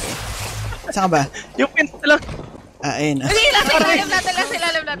 Ay, sorry. Saan ka ba? Yung Vince na lang. Ayun. Ilalim natin lang,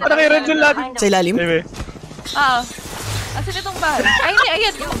 ilalim natin. Parang i-red zone natin. Sa ilalim? Oo. Asan itong bahay? Ay, hindi,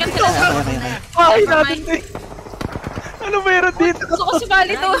 ayan. Yung cancel na. Okay. Bahay natin eh. Ano meron dito? Gusto ko si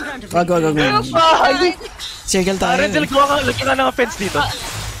Bali doon. Wag. Bahay! Circle tayo. Renzel, gawa ka. Lagyan ka ng fence dito.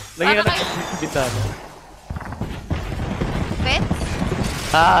 Lagyan ka ng bintana. Fence?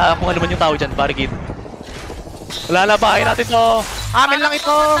 Kung ano man yung tao dyan, parigid. Wala na, bahay natin to. Amin lang ito.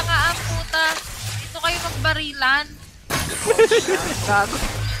 Parang puta. Dito kayo magbarilan. Gago.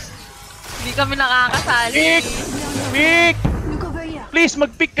 Hindi kami nakakasali. Pick! Please,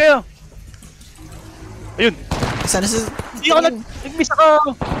 mag-pick kayo. Ayun. Sana sa... Hindi ako nag-miss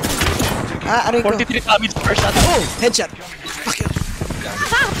ako. Aray ko. 43 damage per shot. Oh! Headshot! Fuck you!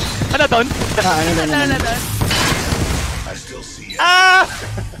 Ano doon? Ano doon?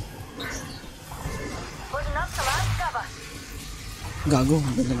 Gago.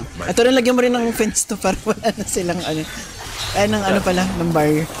 Ito rin, lagyan mo rin ng fence to para wala na silang ano. Ay, ng ano pala, ng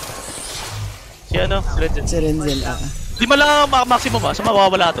barrier. Si ano? Si Renzel, Di ba lang maximum so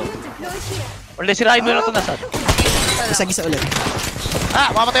mawawala to. Or sirain mo na ito nasa. Isa-gisa ulit.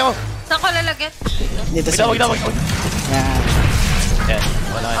 Mamatay ako. Saan ko lalagyan? Dito sa... Wag na. Yan.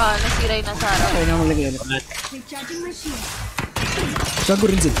 Wala yan. Nasira yung nasa harap. Okay na maglagay ulit. Gago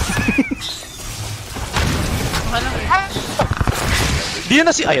Renzel. Di yun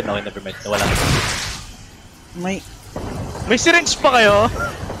na si... Ayun, okay, never mind. Nawala. May syringe pa kayo?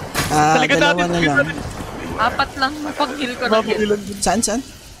 Dalawa na lang. 4 lang mapag-heal ko na heal. Saan?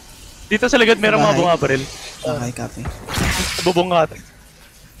 Dito sa likod merong mga bunga-baril. Okay, copy. Bubungat.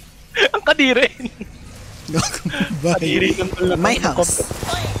 Ang kadiri. Kadiri ng my house.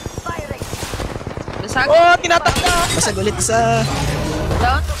 Basag. Oh, tinatakta! Basag ulit sa...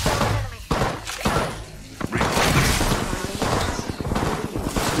 Down.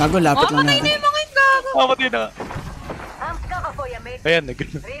 Gago, lapit lang natin. Matay na yung mga yung gago. Matay na. Ayan,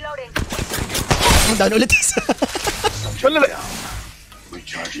 Reloading. Down ulit isa. Wala.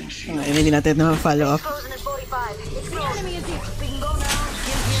 Hindi natin na follow up.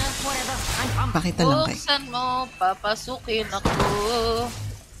 Pakita lang kayo. Buksan mo, papasukin ako.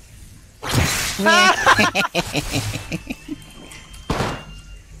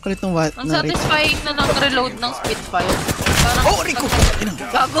 Kulit ng what? Ang satisfying na ng reload ng Spitfire. Oh, Rico!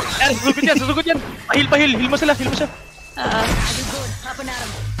 Gago. Susugod yan. Pahil. Heal mo siya.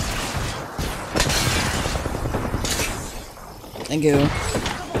 Thank you.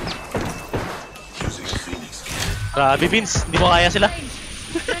 Grabe, Vince. Hindi mo kaya sila.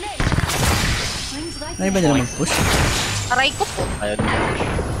 Ano ba nila mag-push? Aray ko po. Ayun.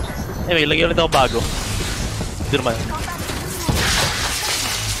 Anyway, lagyan ulit ako bago. Hindi naman.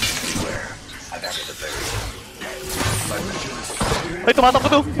 Ay, tumatakbo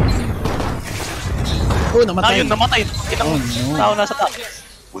to. Oh, namatay. Ayun, namatay. Oh, no. Tao nasa taas.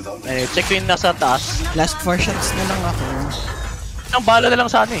 Check ko yung nasa taas. Last 4 shots na lang ako. Ang bala na lang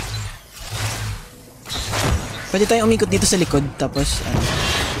sana eh. Pwede tayong umikot dito sa likod, tapos ano.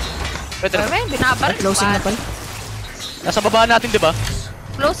 Pwede na. Binabar. Closing na pala. Nasa baba natin, di ba?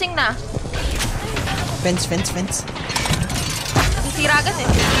 Closing na. Fence. nasira agad eh.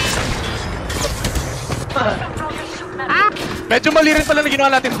 Medyo mali rin pala na ginawa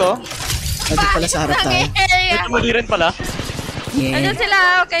natin to. Medyo pala sa harap tayo. Medyo mali rin pala. Yeah. Andyan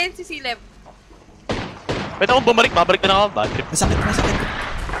sila, okay, si Sileb. Pwede akong bumalik, babalik na ako. Bad trip. Masakit.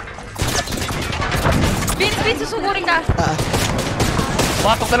 Bin, susugurin ka.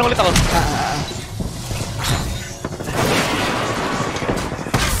 Patok na lang ulit ako.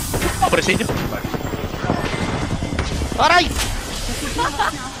 Presin nyo. Aray!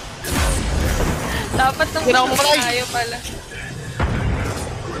 Dapat nang Kailangan mo mamatay. tayo pala.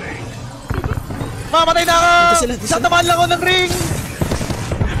 Mamatay na ako! Dito sila. Satamaan lang ako ng ring!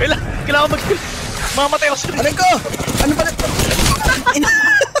 Kailangan mag-kill. Mamatay ako sa ring. Aray ko! Ano pala?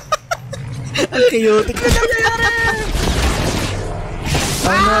 Ang chaotic.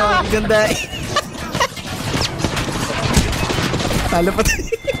 Ano, ganda eh. Talo pa tayo.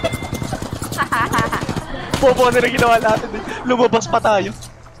 Bobo na rin ginawa natin eh. Lumabas pa tayo.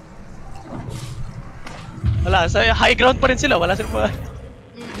 Wala, sa high ground pa rin sila. Wala sila pa.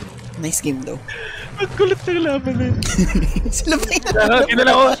 Nice game though. Ang kulit ng laban na yun. Sila ba yun?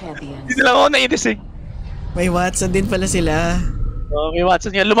 Hindi lang ako nainis eh. May Watson din pala sila. May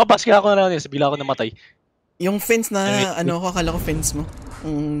Watson nga. Lumabas kaya ako na yun. Bigla ako namatay. Yung fence na, akala ko fence mo.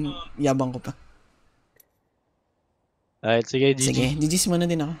 Yabang ko pa. Alright, sige, GG. Sige, GG's muna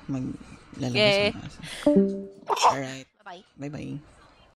din ako. Maglalabas ako. Alright. Bye-bye. Bye-bye.